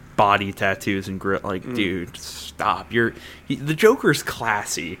body tattoos and grill. Like, dude, stop. The Joker's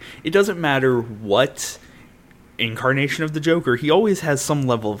classy. It doesn't matter what incarnation of the Joker. He always has some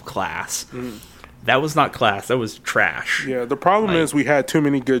level of class. That was not class. That was trash. Yeah, the problem is we had too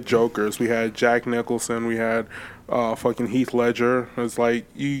many good Jokers. We had Jack Nicholson. We had fucking Heath Ledger. It's like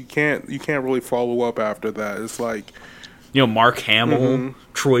you can't really follow up after that. It's like, Mark Hamill,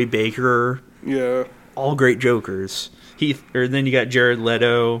 Troy Baker. Yeah, all great Jokers. Then you got Jared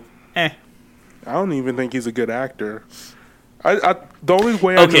Leto. I don't even think he's a good actor. The only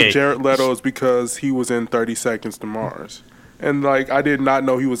way I know Jared Leto is because he was in 30 Seconds to Mars. And, like, I did not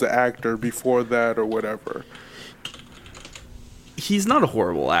know he was an actor before that or whatever. He's not a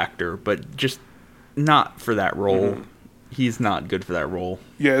horrible actor, but just not for that role. He's not good for that role.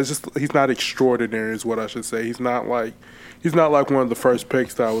 Yeah, it's just he's not extraordinary is what I should say. He's not like one of the first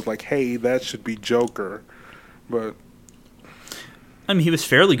picks that I was like, hey, that should be Joker. But I mean, he was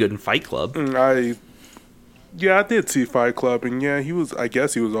fairly good in Fight Club. I did see Fight Club, and I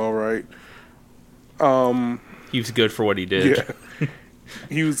guess he was all right. He was good for what he did. Yeah.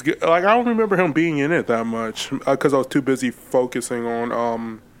 He was good. Like, I don't remember him being in it that much because I was too busy focusing on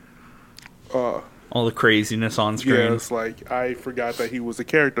all the craziness on screen. Yeah, it's like I forgot that he was a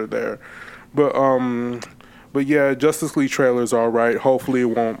character there. But yeah, Justice League trailer's all right. Hopefully it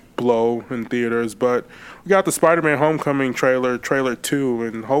won't blow in theaters. But we got the Spider-Man Homecoming trailer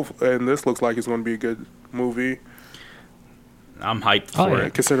 2, and this looks like it's going to be a good movie. I'm hyped for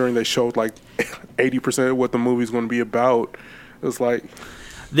it. Considering they showed like 80% of what the movie's going to be about. It's like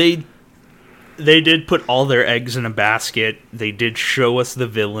they did put all their eggs in a basket. They did show us the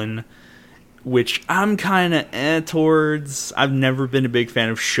villain, which I'm kind of towards. I've never been a big fan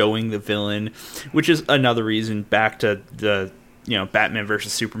of showing the villain, which is another reason back to the, Batman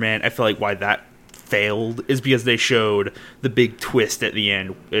versus Superman. I feel like why that failed is because they showed the big twist at the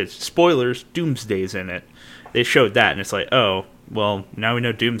end. It's, spoilers, Doomsday's in it. They showed that, and it's like, oh, well, now we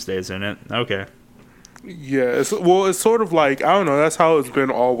know Doomsday's in it. Okay. Yeah, it's sort of like, I don't know, that's how it's been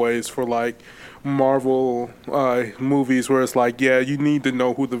always for, like, Marvel movies, where it's like, yeah, you need to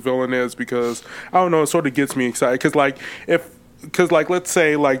know who the villain is, because, I don't know, it sort of gets me excited, because, like, let's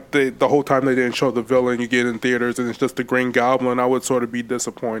say, like, the whole time they didn't show the villain, you get in theaters, and it's just the Green Goblin, I would sort of be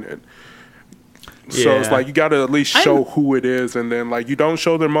disappointed. So it's like, you got to at least show who it is, and then, like, you don't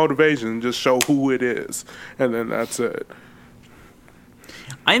show their motivation, just show who it is, and then that's it.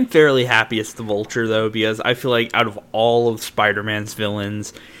 I'm fairly happy it's the Vulture, though, because I feel like out of all of Spider-Man's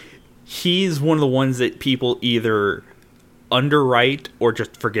villains, he's one of the ones that people either underwrite or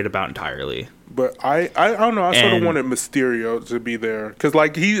just forget about entirely. But I don't know, I sort of wanted Mysterio to be there, because,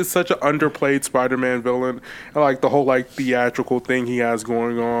 like, he is such an underplayed Spider-Man villain, and, like, the whole, like, theatrical thing he has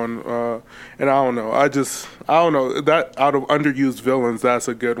going on, and I don't know, I don't know, that out of underused villains, that's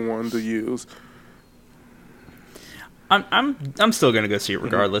a good one to use. I'm still gonna go see it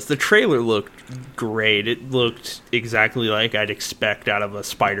regardless. The trailer looked great. It looked exactly like I'd expect out of a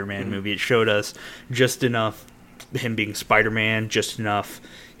Spider-Man movie. It showed us just enough him being Spider-Man, just enough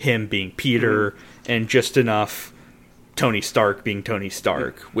him being Peter, and just enough Tony Stark being Tony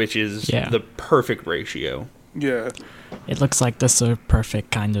Stark, which is the perfect ratio. Yeah. It looks like this is a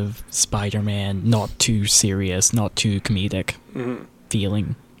perfect kind of Spider-Man, not too serious, not too comedic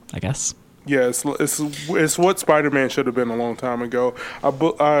feeling, I guess. Yeah, it's what Spider-Man should have been a long time ago.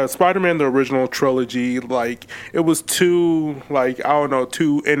 Spider-Man, the original trilogy, like, it was too, like, I don't know,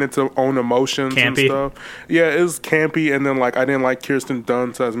 too in its own emotions campy. And stuff. Yeah, it was campy, and then, like, I didn't like Kirsten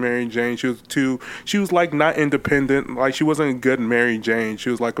Dunst as Mary Jane. She was, like, not independent. Like, she wasn't a good Mary Jane. She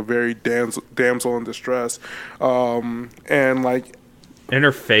was, like, a very damsel in distress. And, like... And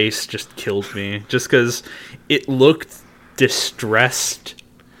her face just killed me, just because it looked distressed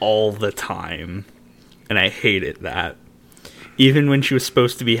all the time, and I hated that. Even when she was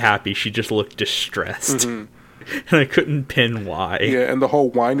supposed to be happy, she just looked distressed, and I couldn't pin why. Yeah, and the whole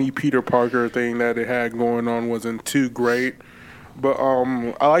whiny Peter Parker thing that it had going on wasn't too great. But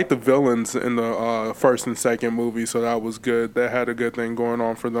I like the villains in the first and second movie, so that was good. That had a good thing going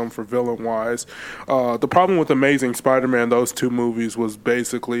on for them for villain-wise. The problem with Amazing Spider-Man, those two movies, was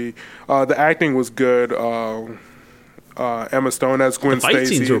basically the acting was good. Emma Stone as Gwen Stacy. The fight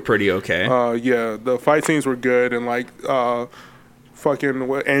scenes were pretty okay. Yeah, the fight scenes were good, and like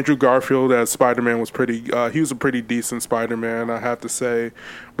Andrew Garfield as Spider-Man was pretty. He was a pretty decent Spider-Man, I have to say.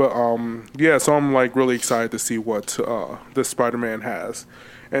 But yeah, so I'm like really excited to see what this Spider-Man has,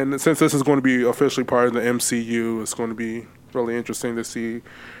 and since this is going to be officially part of the MCU, it's going to be really interesting to see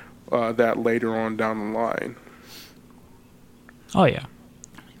that later on down the line. Oh yeah.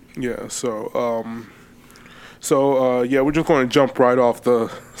 Yeah. So, yeah, we're just going to jump right off the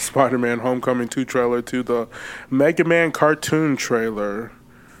Spider-Man Homecoming 2 trailer to the Mega Man cartoon trailer,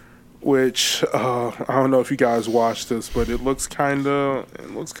 which, I don't know if you guys watched this, but it looks kind of...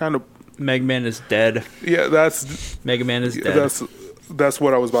 Mega Man is dead. Yeah, Mega Man is dead. That's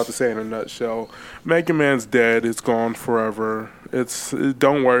what I was about to say in a nutshell. Mega Man's dead. It's gone forever.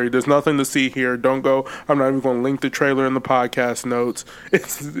 Don't worry. There's nothing to see here. Don't go. I'm not even going to link the trailer in the podcast notes.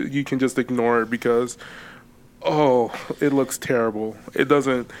 You can just ignore it because... Oh, it looks terrible. It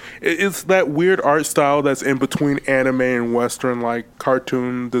doesn't... It's that weird art style that's in between anime and Western, like,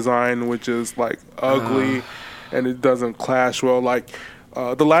 cartoon design, which is, like, ugly, and it doesn't clash well. Like,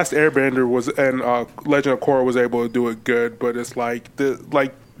 The Last Airbender and Legend of Korra was able to do it good, but it's like...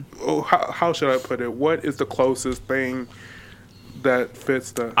 how should I put it? What is the closest thing that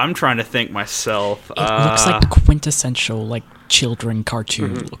fits the... I'm trying to think myself. It looks like the quintessential, like, children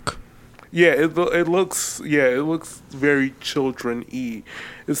cartoon look. Yeah, it looks very children-y.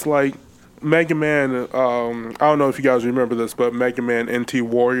 It's like Mega Man, I don't know if you guys remember this, but Mega Man NT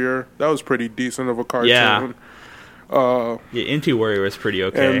Warrior, that was pretty decent of a cartoon. Yeah, NT Warrior was pretty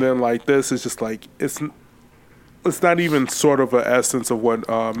okay. And then like this is just like, it's not even sort of an essence of what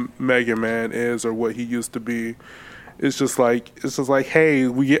Mega Man is or what he used to be. It's just like, hey,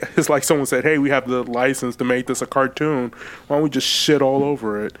 it's like someone said, hey, we have the license to make this a cartoon. Why don't we just shit all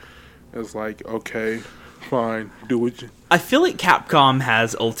over it? It's like, okay, fine, do it. I feel like Capcom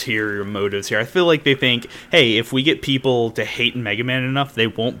has ulterior motives here. I feel like they think, hey, if we get people to hate Mega Man enough, they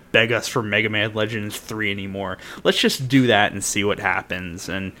won't beg us for Mega Man Legends 3 anymore. Let's just do that and see what happens.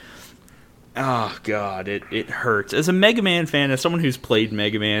 And Oh god, it hurts. As a Mega Man fan, as someone who's played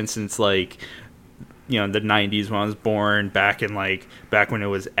Mega Man since like the 90s when I was born, back when it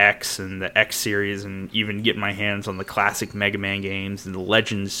was X and the X series, and even getting my hands on the classic Mega Man games and the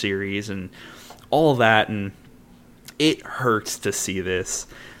Legends series and all that, and it hurts to see this.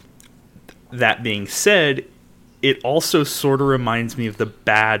 That being said, it also sort of reminds me of the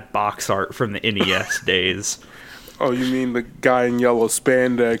bad box art from the NES days. Oh, you mean the guy in yellow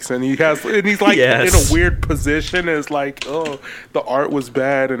spandex, and he's like Yes. in a weird position. It's like, oh, the art was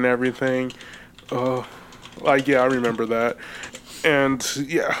bad and everything. I remember that, and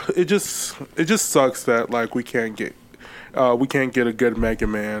yeah, it just sucks that like we can't get a good Mega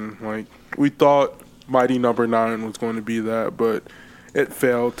Man. Like we thought Mighty Number 9 was going to be that, but it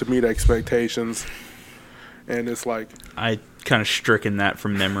failed to meet expectations, and it's like I kind of stricken that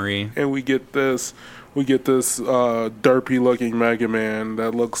from memory. and we get this derpy looking Mega Man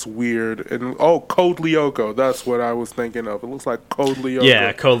that looks weird. And Code Lyoko, that's what I was thinking of. It looks like Code Lyoko.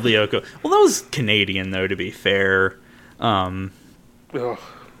 Yeah, Code Lyoko. Well, that was Canadian though, to be fair. Ugh.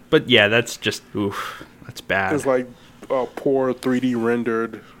 But yeah, that's just that's bad. It's like poor 3D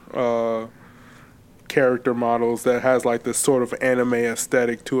rendered character models that has like this sort of anime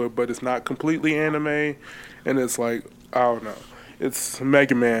aesthetic to it, but it's not completely anime. And it's like, I don't know. It's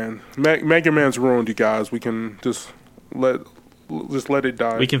Mega Man. Mega Man's ruined, you guys. We can just let it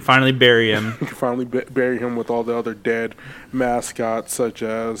die. We can finally bury him. We can finally bury him with all the other dead mascots, such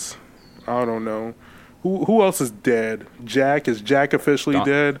as, I don't know, who else is dead? Jack, is Jack officially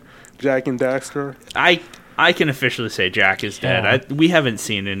dead? Jack and Daxter. I can officially say Jack is dead. Yeah. We haven't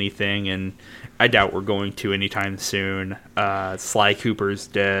seen anything, and I doubt we're going to anytime soon. Sly Cooper's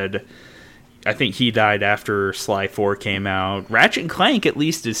dead. I think he died after Sly 4 came out. Ratchet and Clank, at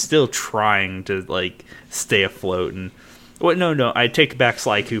least, is still trying to like stay afloat. And no, I take back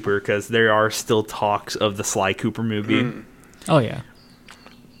Sly Cooper because there are still talks of the Sly Cooper movie. Oh yeah,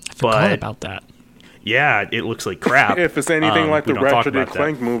 I forgot about that. Yeah, it looks like crap. If it's anything like we the don't talk Ratchet and about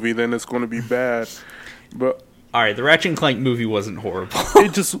Clank movie, then it's going to be bad. But all right, the Ratchet and Clank movie wasn't horrible.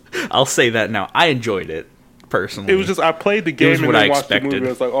 it just, I'll say that now. I enjoyed it personally. it was just, I played the game and what then I watched expected. the movie. I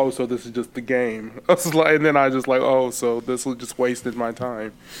was like, oh, so this is just the game. I was like, and then I just like, oh, so this was just wasted my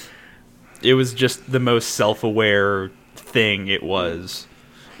time. It was just the most self-aware thing it was.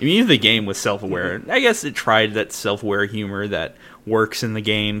 I mean, even the game was self-aware. I guess it tried that self-aware humor that works in the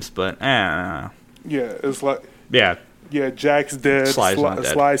games, but Yeah, it's like, yeah. yeah, Jack's dead. Sly's not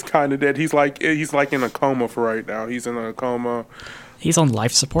dead. Sly's kind of dead. He's like in a coma for right now. He's in a coma. He's on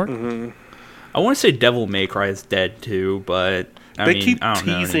life support. Mm-hmm. I want to say Devil May Cry is dead too, but They mean, keep I don't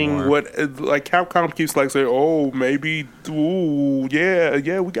know teasing anymore. like Capcom keeps like saying, oh, maybe, ooh,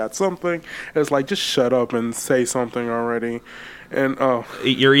 yeah, we got something. It's like, just shut up and say something already. And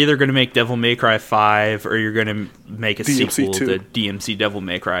You're either going to make Devil May Cry 5 or you're going to make a DMC sequel 2. to DMC Devil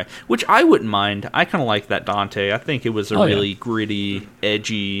May Cry, which I wouldn't mind. I kind of like that Dante. I think it was a really gritty,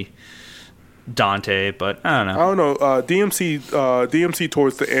 edgy Dante, but I don't know. DMC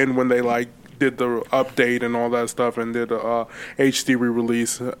towards the end when they like did the update and all that stuff and did a HD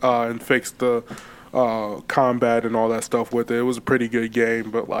re-release and fixed the combat and all that stuff with it. It was a pretty good game,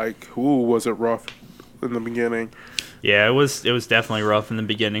 but like, was it rough in the beginning? Yeah, it was definitely rough in the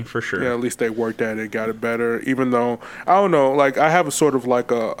beginning for sure. Yeah, at least they worked at it, got it better. Even though, I don't know, like I have a sort of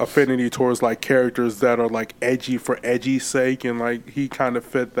like a affinity towards like characters that are like edgy for edgy's sake, and like he kind of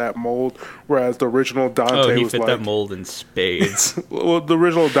fit that mold. Whereas the original Dante he was fit like, that mold in spades. well, the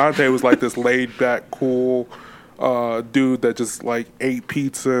original Dante was like this laid back, cool dude that just like ate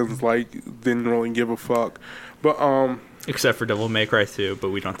pizza and like didn't really give a fuck. But Except for Devil May Cry 2,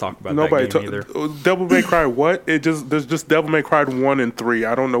 but we don't talk about nobody that game either. Devil May Cry what? There's just Devil May Cry 1 and 3.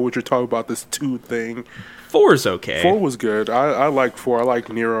 I don't know what you're talking about, this 2 thing. 4 is okay. 4 was good. I like 4. I like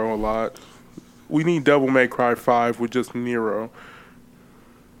Nero a lot. We need Devil May Cry 5 with just Nero.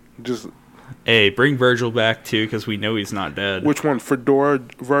 Just Hey, bring Virgil back too, because we know he's not dead. which one? Fedora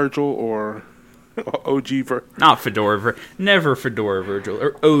Virgil or OG Virgil? Not Fedora, never Fedora Virgil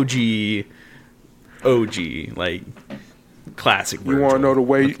or OG, like classic Virgil. You want to know the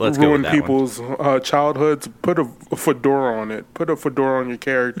way Let's go ruin with that people's childhoods? Put a fedora on it. Put a fedora on your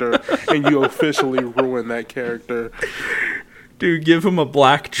character, and you officially ruin that character. Dude, give him a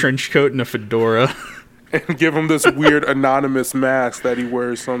black trench coat and a fedora. And give him this weird anonymous mask that he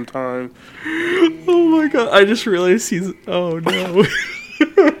wears sometimes. Oh my god! I just realized he's. Oh no.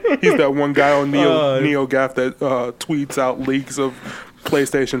 He's that one guy on NeoGAF that tweets out leaks of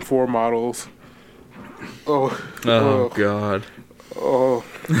PlayStation 4 models. Oh god. Oh,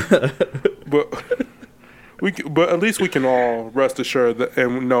 but But at least we can all rest assured that,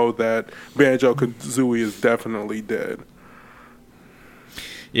 and know that Banjo-Kazooie is definitely dead.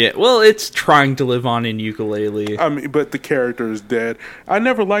 Yeah, well, it's trying to live on in Ukulele. I mean, but the character is dead. I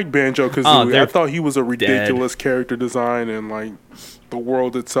never liked Banjo-Kazooie. I thought he was a ridiculous character design, and like the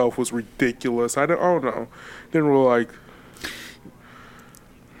world itself was ridiculous. I don't know. Didn't really like.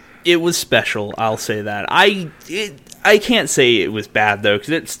 It was special, I'll say that. I can't say it was bad though,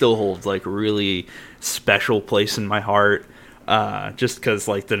 because it still holds like a really special place in my heart. Just because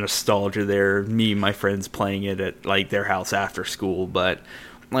like the nostalgia there, me and my friends playing it at like their house after school, but.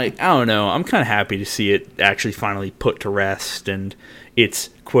 Like, I don't know, I'm kind of happy to see it actually finally put to rest and its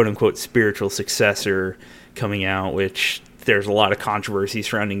quote-unquote spiritual successor coming out, which there's a lot of controversy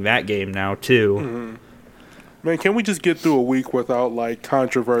surrounding that game now, too. Mm-hmm. Man, can we just get through a week without, like,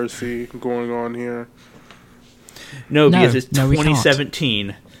 controversy going on here? No, because it's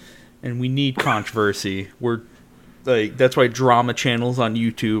 2017, and we need controversy. We're, like, that's why drama channels on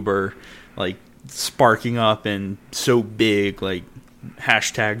YouTube are, like, sparking up and so big, like,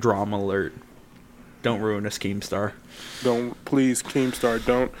 hashtag drama alert. Don't ruin us, Keemstar. Please, Keemstar,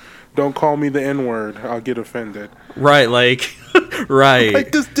 don't call me the N-word. I'll get offended. Right, like, right.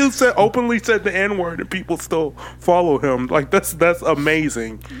 Like, this dude openly said the N-word and people still follow him. Like, that's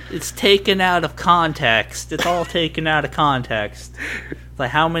amazing. It's taken out of context. It's all taken out of context.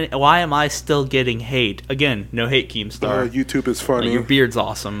 Like, why am I still getting hate? Again, no hate, Keemstar. YouTube is funny. Like, your beard's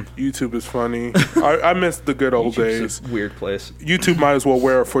awesome. YouTube is funny. I miss the good old YouTube's days. A weird place. YouTube might as well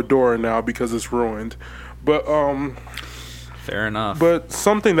wear a fedora now because it's ruined. But, fair enough. But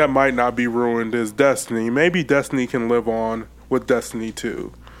something that might not be ruined is Destiny. Maybe Destiny can live on with Destiny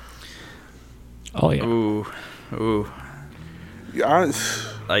 2. Oh, yeah. Ooh. Yeah,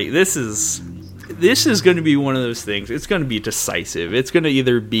 like, this is going to be one of those things. It's going to be decisive. It's going to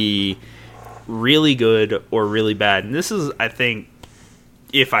either be really good or really bad. And this is, I think,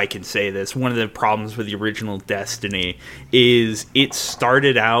 if I can say this, one of the problems with the original Destiny is it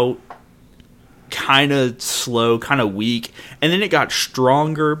started out kind of slow, kind of weak, and then it got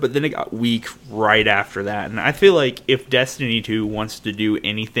stronger, but then it got weak right after that. And I feel like if Destiny 2 wants to do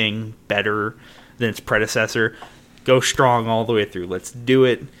anything better than its predecessor, go strong all the way through. Let's do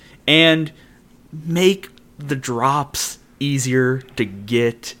it. And make the drops easier to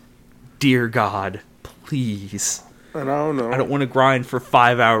get. Dear God, please. and I don't know. I don't want to grind for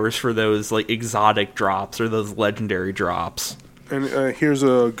 5 hours for those like exotic drops or those legendary drops. And here's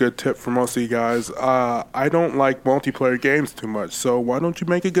a good tip for most of you guys. I don't like multiplayer games too much, so why don't you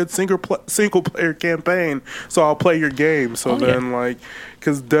make a good single player campaign so I'll play your game? So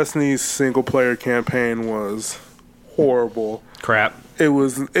because Destiny's single player campaign was horrible. Crap. It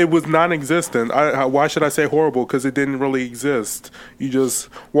was non-existent. Why should I say horrible? Because it didn't really exist. You just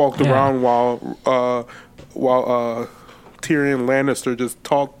walked around while Tyrion Lannister just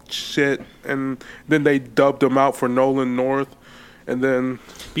talked shit, and then they dubbed him out for Nolan North. And then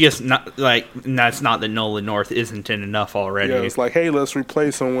because that's not that Nolan North isn't in enough already. Yeah, it's like, hey, let's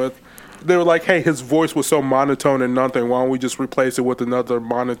replace him with. They were like, hey, his voice was so monotone and nothing. Why don't we just replace it with another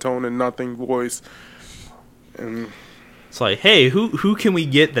monotone and nothing voice? And it's like, hey, who can we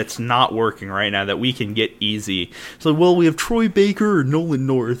get that's not working right now that we can get easy? It's like, well, we have Troy Baker or Nolan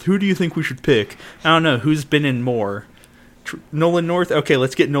North. Who do you think we should pick? I don't know. Who's been in more? Nolan North? Okay,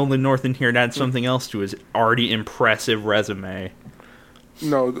 let's get Nolan North in here and add something else to his already impressive resume.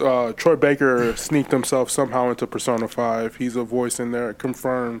 No, Troy Baker sneaked himself somehow into Persona 5. He's a voice in there,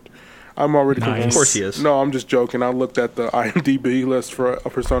 confirmed. I'm already convinced. Of course he is. No, I'm just joking. I looked at the IMDb list for a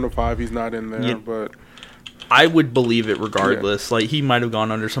Persona 5. He's not in there, but I would believe it regardless. Yeah. Like, he might have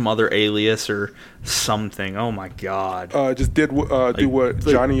gone under some other alias or something. Oh my god. Just do what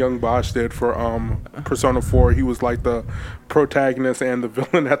Johnny Young Bosch did for Persona 4. He was like the protagonist and the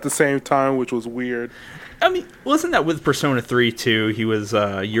villain at the same time, which was weird. I mean, wasn't that with Persona 3 too? He was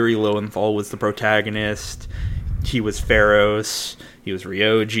Yuri Lowenthal was the protagonist. He was Pharos. He was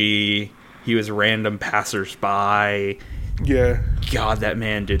Ryoji. He was random passersby. Yeah. God, that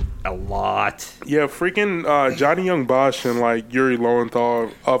man did a lot. Yeah, freaking Johnny Young Bosch and like Yuri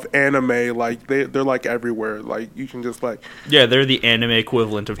Lowenthal of anime, like they're like everywhere. Like you can just like they're the anime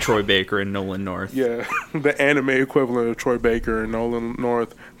equivalent of Troy Baker and Nolan North. Yeah, the anime equivalent of Troy Baker and Nolan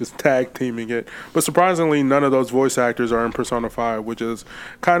North, just tag teaming it. But surprisingly, none of those voice actors are in Persona 5, which is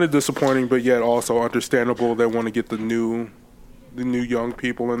kind of disappointing, but yet also understandable. They want to get the new young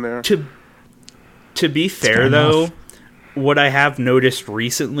people in there. To be fair though. What I have noticed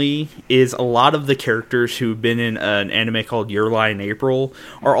recently is a lot of the characters who've been in an anime called Your Lie in April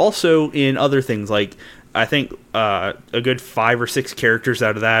are also in other things. Like I think a good 5 or 6 characters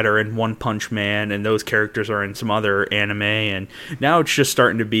out of that are in One Punch Man, and those characters are in some other anime, and now it's just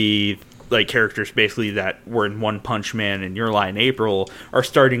starting to be like characters basically that were in One Punch Man and Your Lie in April are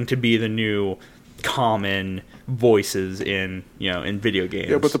starting to be the new common voices in in video games.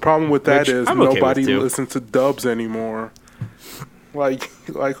 Yeah, but the problem with that is nobody okay listens to dubs anymore. Like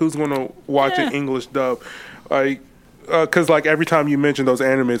who's gonna watch an English dub? Like, because like every time you mention those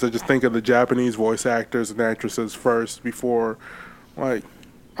animes, I just think of the Japanese voice actors and actresses first before, like,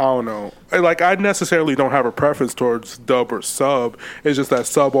 I don't know. Like, I necessarily don't have a preference towards dub or sub. It's just that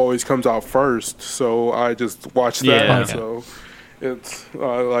sub always comes out first, so I just watch that. Yeah. So it's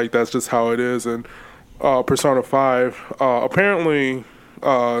like that's just how it is. And Persona 5, apparently,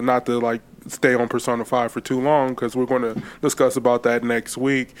 not to like stay on Persona 5 for too long because we're going to discuss about that next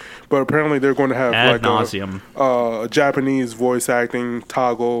week. But apparently they're going to have ad nauseum a Japanese voice acting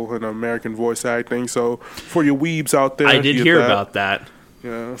toggle and American voice acting. So for your weebs out there, I did hear about that.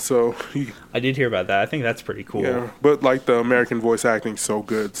 Yeah, so I did hear about that. I think that's pretty cool. Yeah, but like the American voice acting's so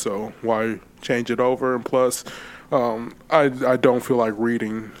good, so why change it over? And plus, I don't feel like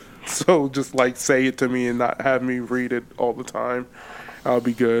reading, so just like say it to me and not have me read it all the time. I'll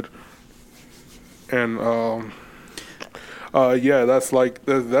be good. And yeah, that's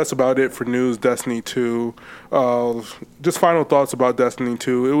about it for news. Destiny 2. Just final thoughts about Destiny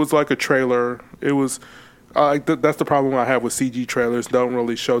 2. It was like a trailer. It was. That's the problem I have with CG trailers. Don't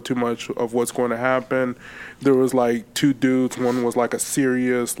really show too much of what's going to happen. There was like 2 dudes. One was like a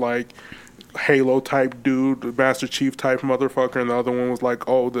serious like Halo type dude, Master Chief type motherfucker, and the other one was like,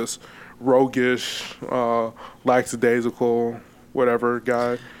 oh, this roguish, lackadaisical, whatever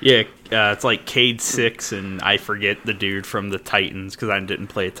guy. Yeah, it's like Cade 6, and I forget the dude from the Titans because I didn't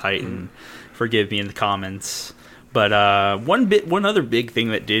play a Titan. Forgive me in the comments. But one other big thing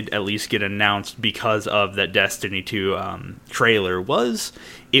that did at least get announced because of that Destiny 2 trailer was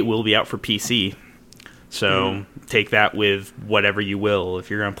it will be out for PC. So take that with whatever you will. If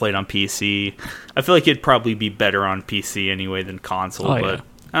you're going to play it on PC, I feel like it'd probably be better on PC anyway than console. But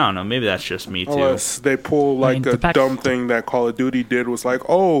I don't know. Maybe that's just me too. Unless they pull like a dumb thing that Call of Duty did was like,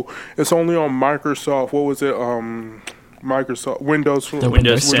 oh, it's only on Microsoft. What was it? Microsoft Windows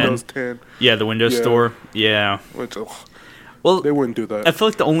 10. Yeah, the Windows Store. Yeah. Which, well, they wouldn't do that. I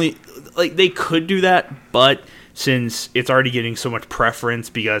feel like they could do that, but since it's already getting so much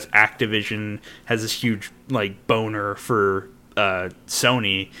preference because Activision has this huge like boner for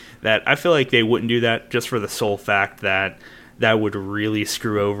Sony, that I feel like they wouldn't do that just for the sole fact that would really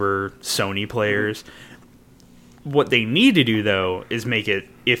screw over Sony players. What they need to do, though, is make it,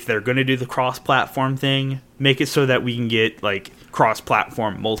 if they're going to do the cross-platform thing, make it so that we can get, like,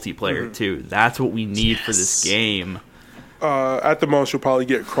 cross-platform multiplayer, too. That's what we need for this game. At the most, you'll probably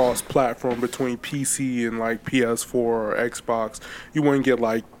get cross-platform between PC and, like, PS4 or Xbox. You wouldn't get,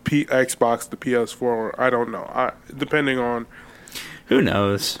 like, Xbox to PS4, or I don't know. Depending on... Who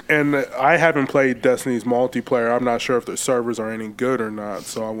knows? And I haven't played Destiny's multiplayer. I'm not sure if their servers are any good or not,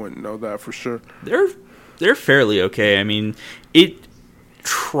 so I wouldn't know that for sure. They're fairly okay. I mean, it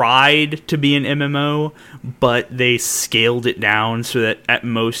tried to be an MMO, but they scaled it down so that at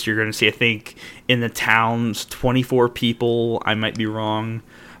most you're going to see, I think, in the towns, 24 people. I might be wrong.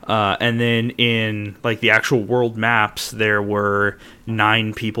 And then in like the actual world maps, there were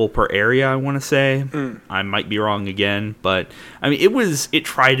 9 people per area, I want to say. I might be wrong again, but I mean, it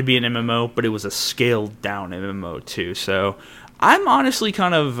tried to be an MMO, but it was a scaled down MMO too. So I'm honestly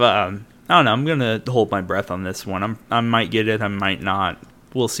kind of, I don't know, I'm going to hold my breath on this one. I might get it, I might not.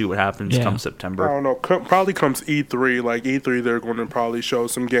 We'll see what happens come September. I don't know. Probably comes E3. Like E3, they're going to probably show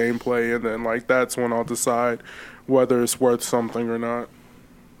some gameplay, and then like that's when I'll decide whether it's worth something or not.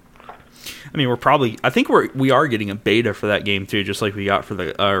 I mean, I think we are getting a beta for that game too, just like we got for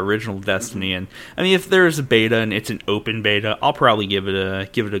the original Destiny. And I mean, if there's a beta and it's an open beta, I'll probably give it a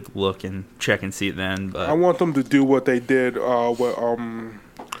look and check and see it then. But I want them to do what they did. I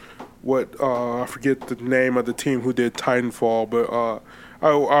forget the name of the team who did Titanfall, but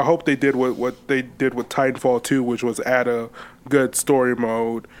I hope they did what they did with Titanfall 2, which was add a good story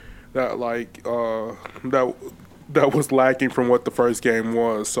mode that like that was lacking from what the first game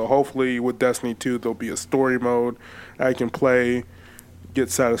was. So hopefully with Destiny 2 there'll be a story mode I can play, get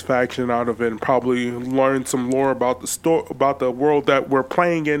satisfaction out of it, and probably learn some lore about the world that we're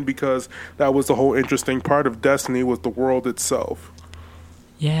playing in, because that was the whole interesting part of Destiny, was the world itself.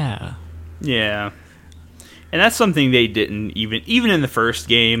 Yeah. Yeah. And that's something they didn't even in the first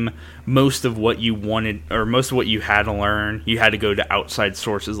game. Most of what you wanted, or most of what you had to learn, you had to go to outside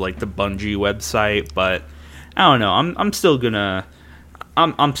sources like the Bungie website. But I don't know. I'm still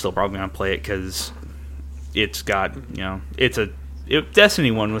probably gonna play it because it's got,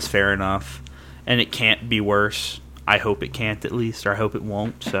 Destiny 1 was fair enough, and it can't be worse. I hope it can't, at least, or I hope it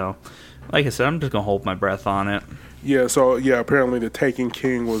won't. So, like I said, I'm just gonna hold my breath on it. Yeah, so apparently the Taken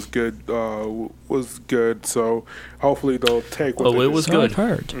King was good. So hopefully they'll take what it was good. I've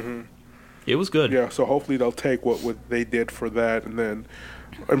heard. Mm-hmm. It was good. Yeah, so hopefully they'll take what they did for that and then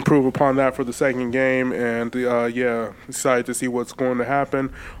improve upon that for the second game. And excited to see what's going to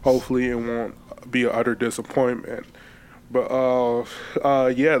happen. Hopefully it won't be an utter disappointment. But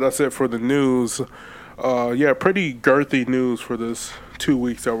that's it for the news. Pretty girthy news for this 2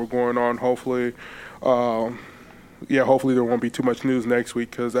 weeks that we're going on. Hopefully. Hopefully there won't be too much news next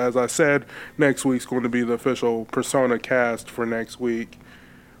week because, as I said, next week's going to be the official Persona cast for next week.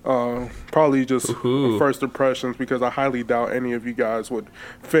 Probably just first impressions because I highly doubt any of you guys would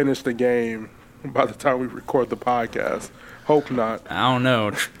finish the game by the time we record the podcast. Hope not. I don't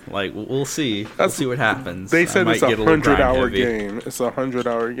know. Like, we'll see. We'll see what happens. They said it's a 100-hour game. It's a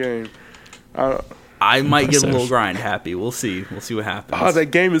 100-hour game. I might get a little grind happy. We'll see. We'll see what happens. Oh, that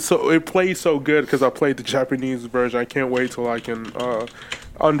game it plays so good because I played the Japanese version. I can't wait till I can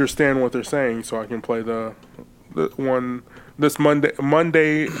understand what they're saying so I can play the one this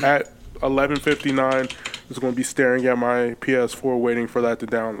Monday at 11:59. Is going to be staring at my PS4 waiting for that to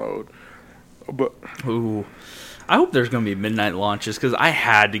download. But I hope there's going to be midnight launches because I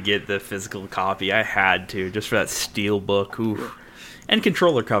had to get the physical copy. I had to just for that Steelbook. Ooh. And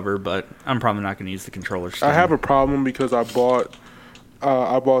controller cover, but I'm probably not going to use the controller still. I have a problem because I bought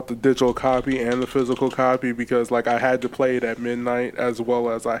the digital copy and the physical copy because I had to play it at midnight as well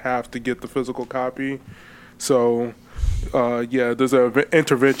as I have to get the physical copy. So there's an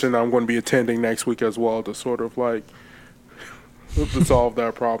intervention I'm going to be attending next week as well to sort of to solve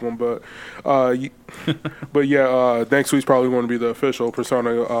that problem. But next week's probably going to be the official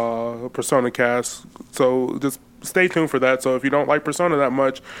Persona cast. So just stay tuned for that. So if you don't like Persona that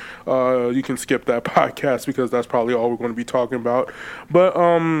much, you can skip that podcast because that's probably all we're going to be talking about. But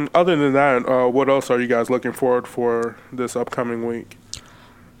other than that, what else are you guys looking forward for this upcoming week?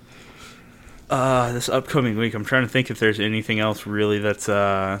 This upcoming week, I'm trying to think if there's anything else really that's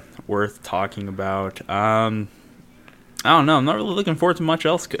worth talking about. I don't know. I'm not really looking forward to much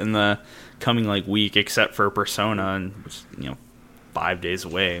else in the coming week except for Persona, and 5 days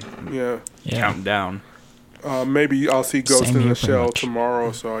away. Yeah. Counting down. Maybe I'll see Ghost in the Shell much.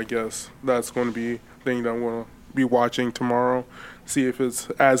 tomorrow, so I guess that's going to be a thing that I'm going to be watching tomorrow. See if it's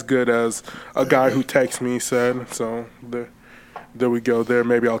as good as a guy who texted me said. So there we go there.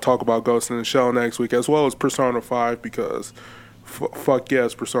 Maybe I'll talk about Ghost in the Shell next week, as well as Persona 5, because fuck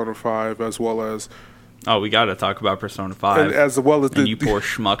yes, Persona 5, as well as... Oh, we got to talk about Persona 5. And as well as you poor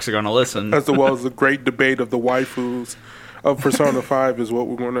schmucks are going to listen. As well as the great debate of the waifus of Persona 5 is what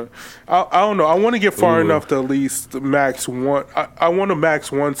we're going to... I don't know. I want to get far enough to at least max one... I want to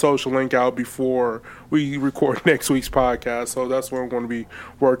max one social link out before we record next week's podcast. So that's what I'm going to be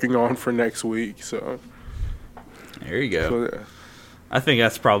working on for next week. So there you go. So, yeah. I think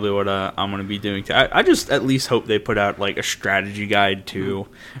that's probably what I'm going to be doing too. I just at least hope they put out a strategy guide too,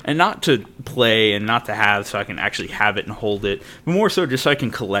 and not to play and not to have, so I can actually have it and hold it, but more so just so I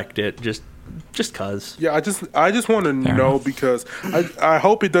can collect it, just cause. Yeah, I just want to know because I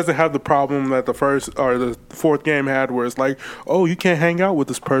hope it doesn't have the problem that the first or the fourth game had, where it's oh, you can't hang out with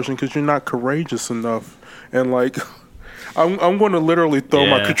this person because you're not courageous enough, and I'm going to literally throw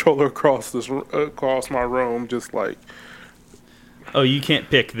my controller across my room, just oh, you can't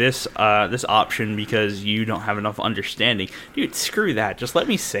pick this option because you don't have enough understanding. Dude, screw that. Just let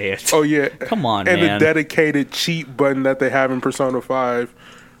me say it. Oh, yeah. Come on, and man. And the dedicated cheat button that they have in Persona 5,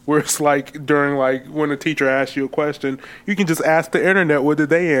 where it's during, when a teacher asks you a question, you can just ask the internet what did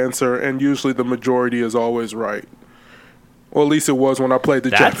they answer, and usually the majority is always right. Well, at least it was when I played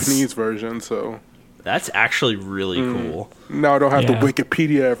the Japanese version, so... That's actually really cool. Now I don't have to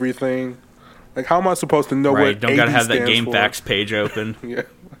Wikipedia everything. How am I supposed to know what AD don't gotta have that stands for? GameFAQs page open. Yeah.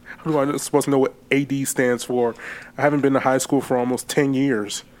 How am I supposed to know what AD stands for? I haven't been to high school for almost 10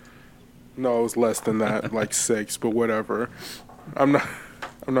 years. No, it was less than that, 6, but whatever. I'm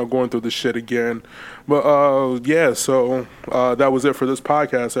not going through this shit again. But, so that was it for this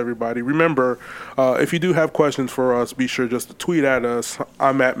podcast, everybody. Remember, if you do have questions for us, be sure just to tweet at us.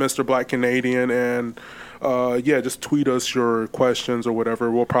 I'm at Mr. Black Canadian, and... just tweet us your questions or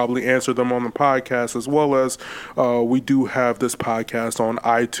whatever. We'll probably answer them on the podcast, as well as we do have this podcast on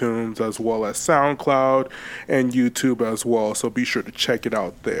iTunes, as well as SoundCloud and YouTube as well. So be sure to check it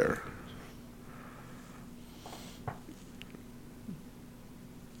out there.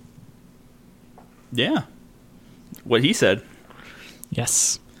 Yeah. What he said.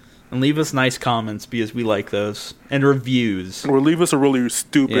 Yes. And leave us nice comments because we like those. And reviews. Or leave us a really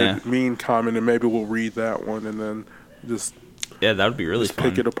stupid, Yeah. mean comment, and maybe we'll read that one and then just Yeah, that would be really fun.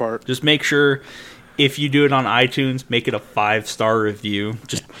 pick it apart. Just make sure, if you do it on iTunes, make it a 5-star review.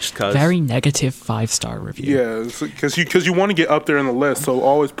 Just cause. Very negative 5-star review. Yeah, because you want to get up there in the list, so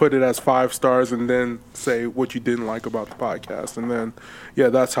always put it as 5 stars and then say what you didn't like about the podcast, and then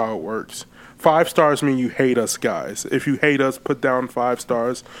that's how it works. 5 stars mean you hate us, guys. If you hate us, put down 5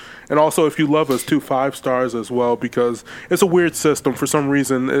 stars, and also if you love us, 5 stars as well, because it's a weird system. For some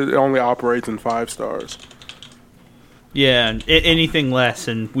reason, it only operates in 5 stars. Yeah, and anything less,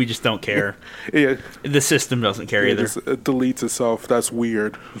 and we just don't care. Yeah. The system doesn't care either. It deletes itself. That's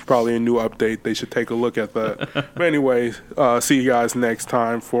weird. It's probably a new update. They should take a look at that. But anyway, see you guys next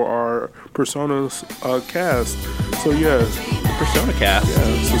time for our Personas cast. So yeah, Persona Cast.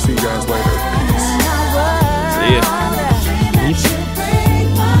 so see you guys later. See ya. Peace.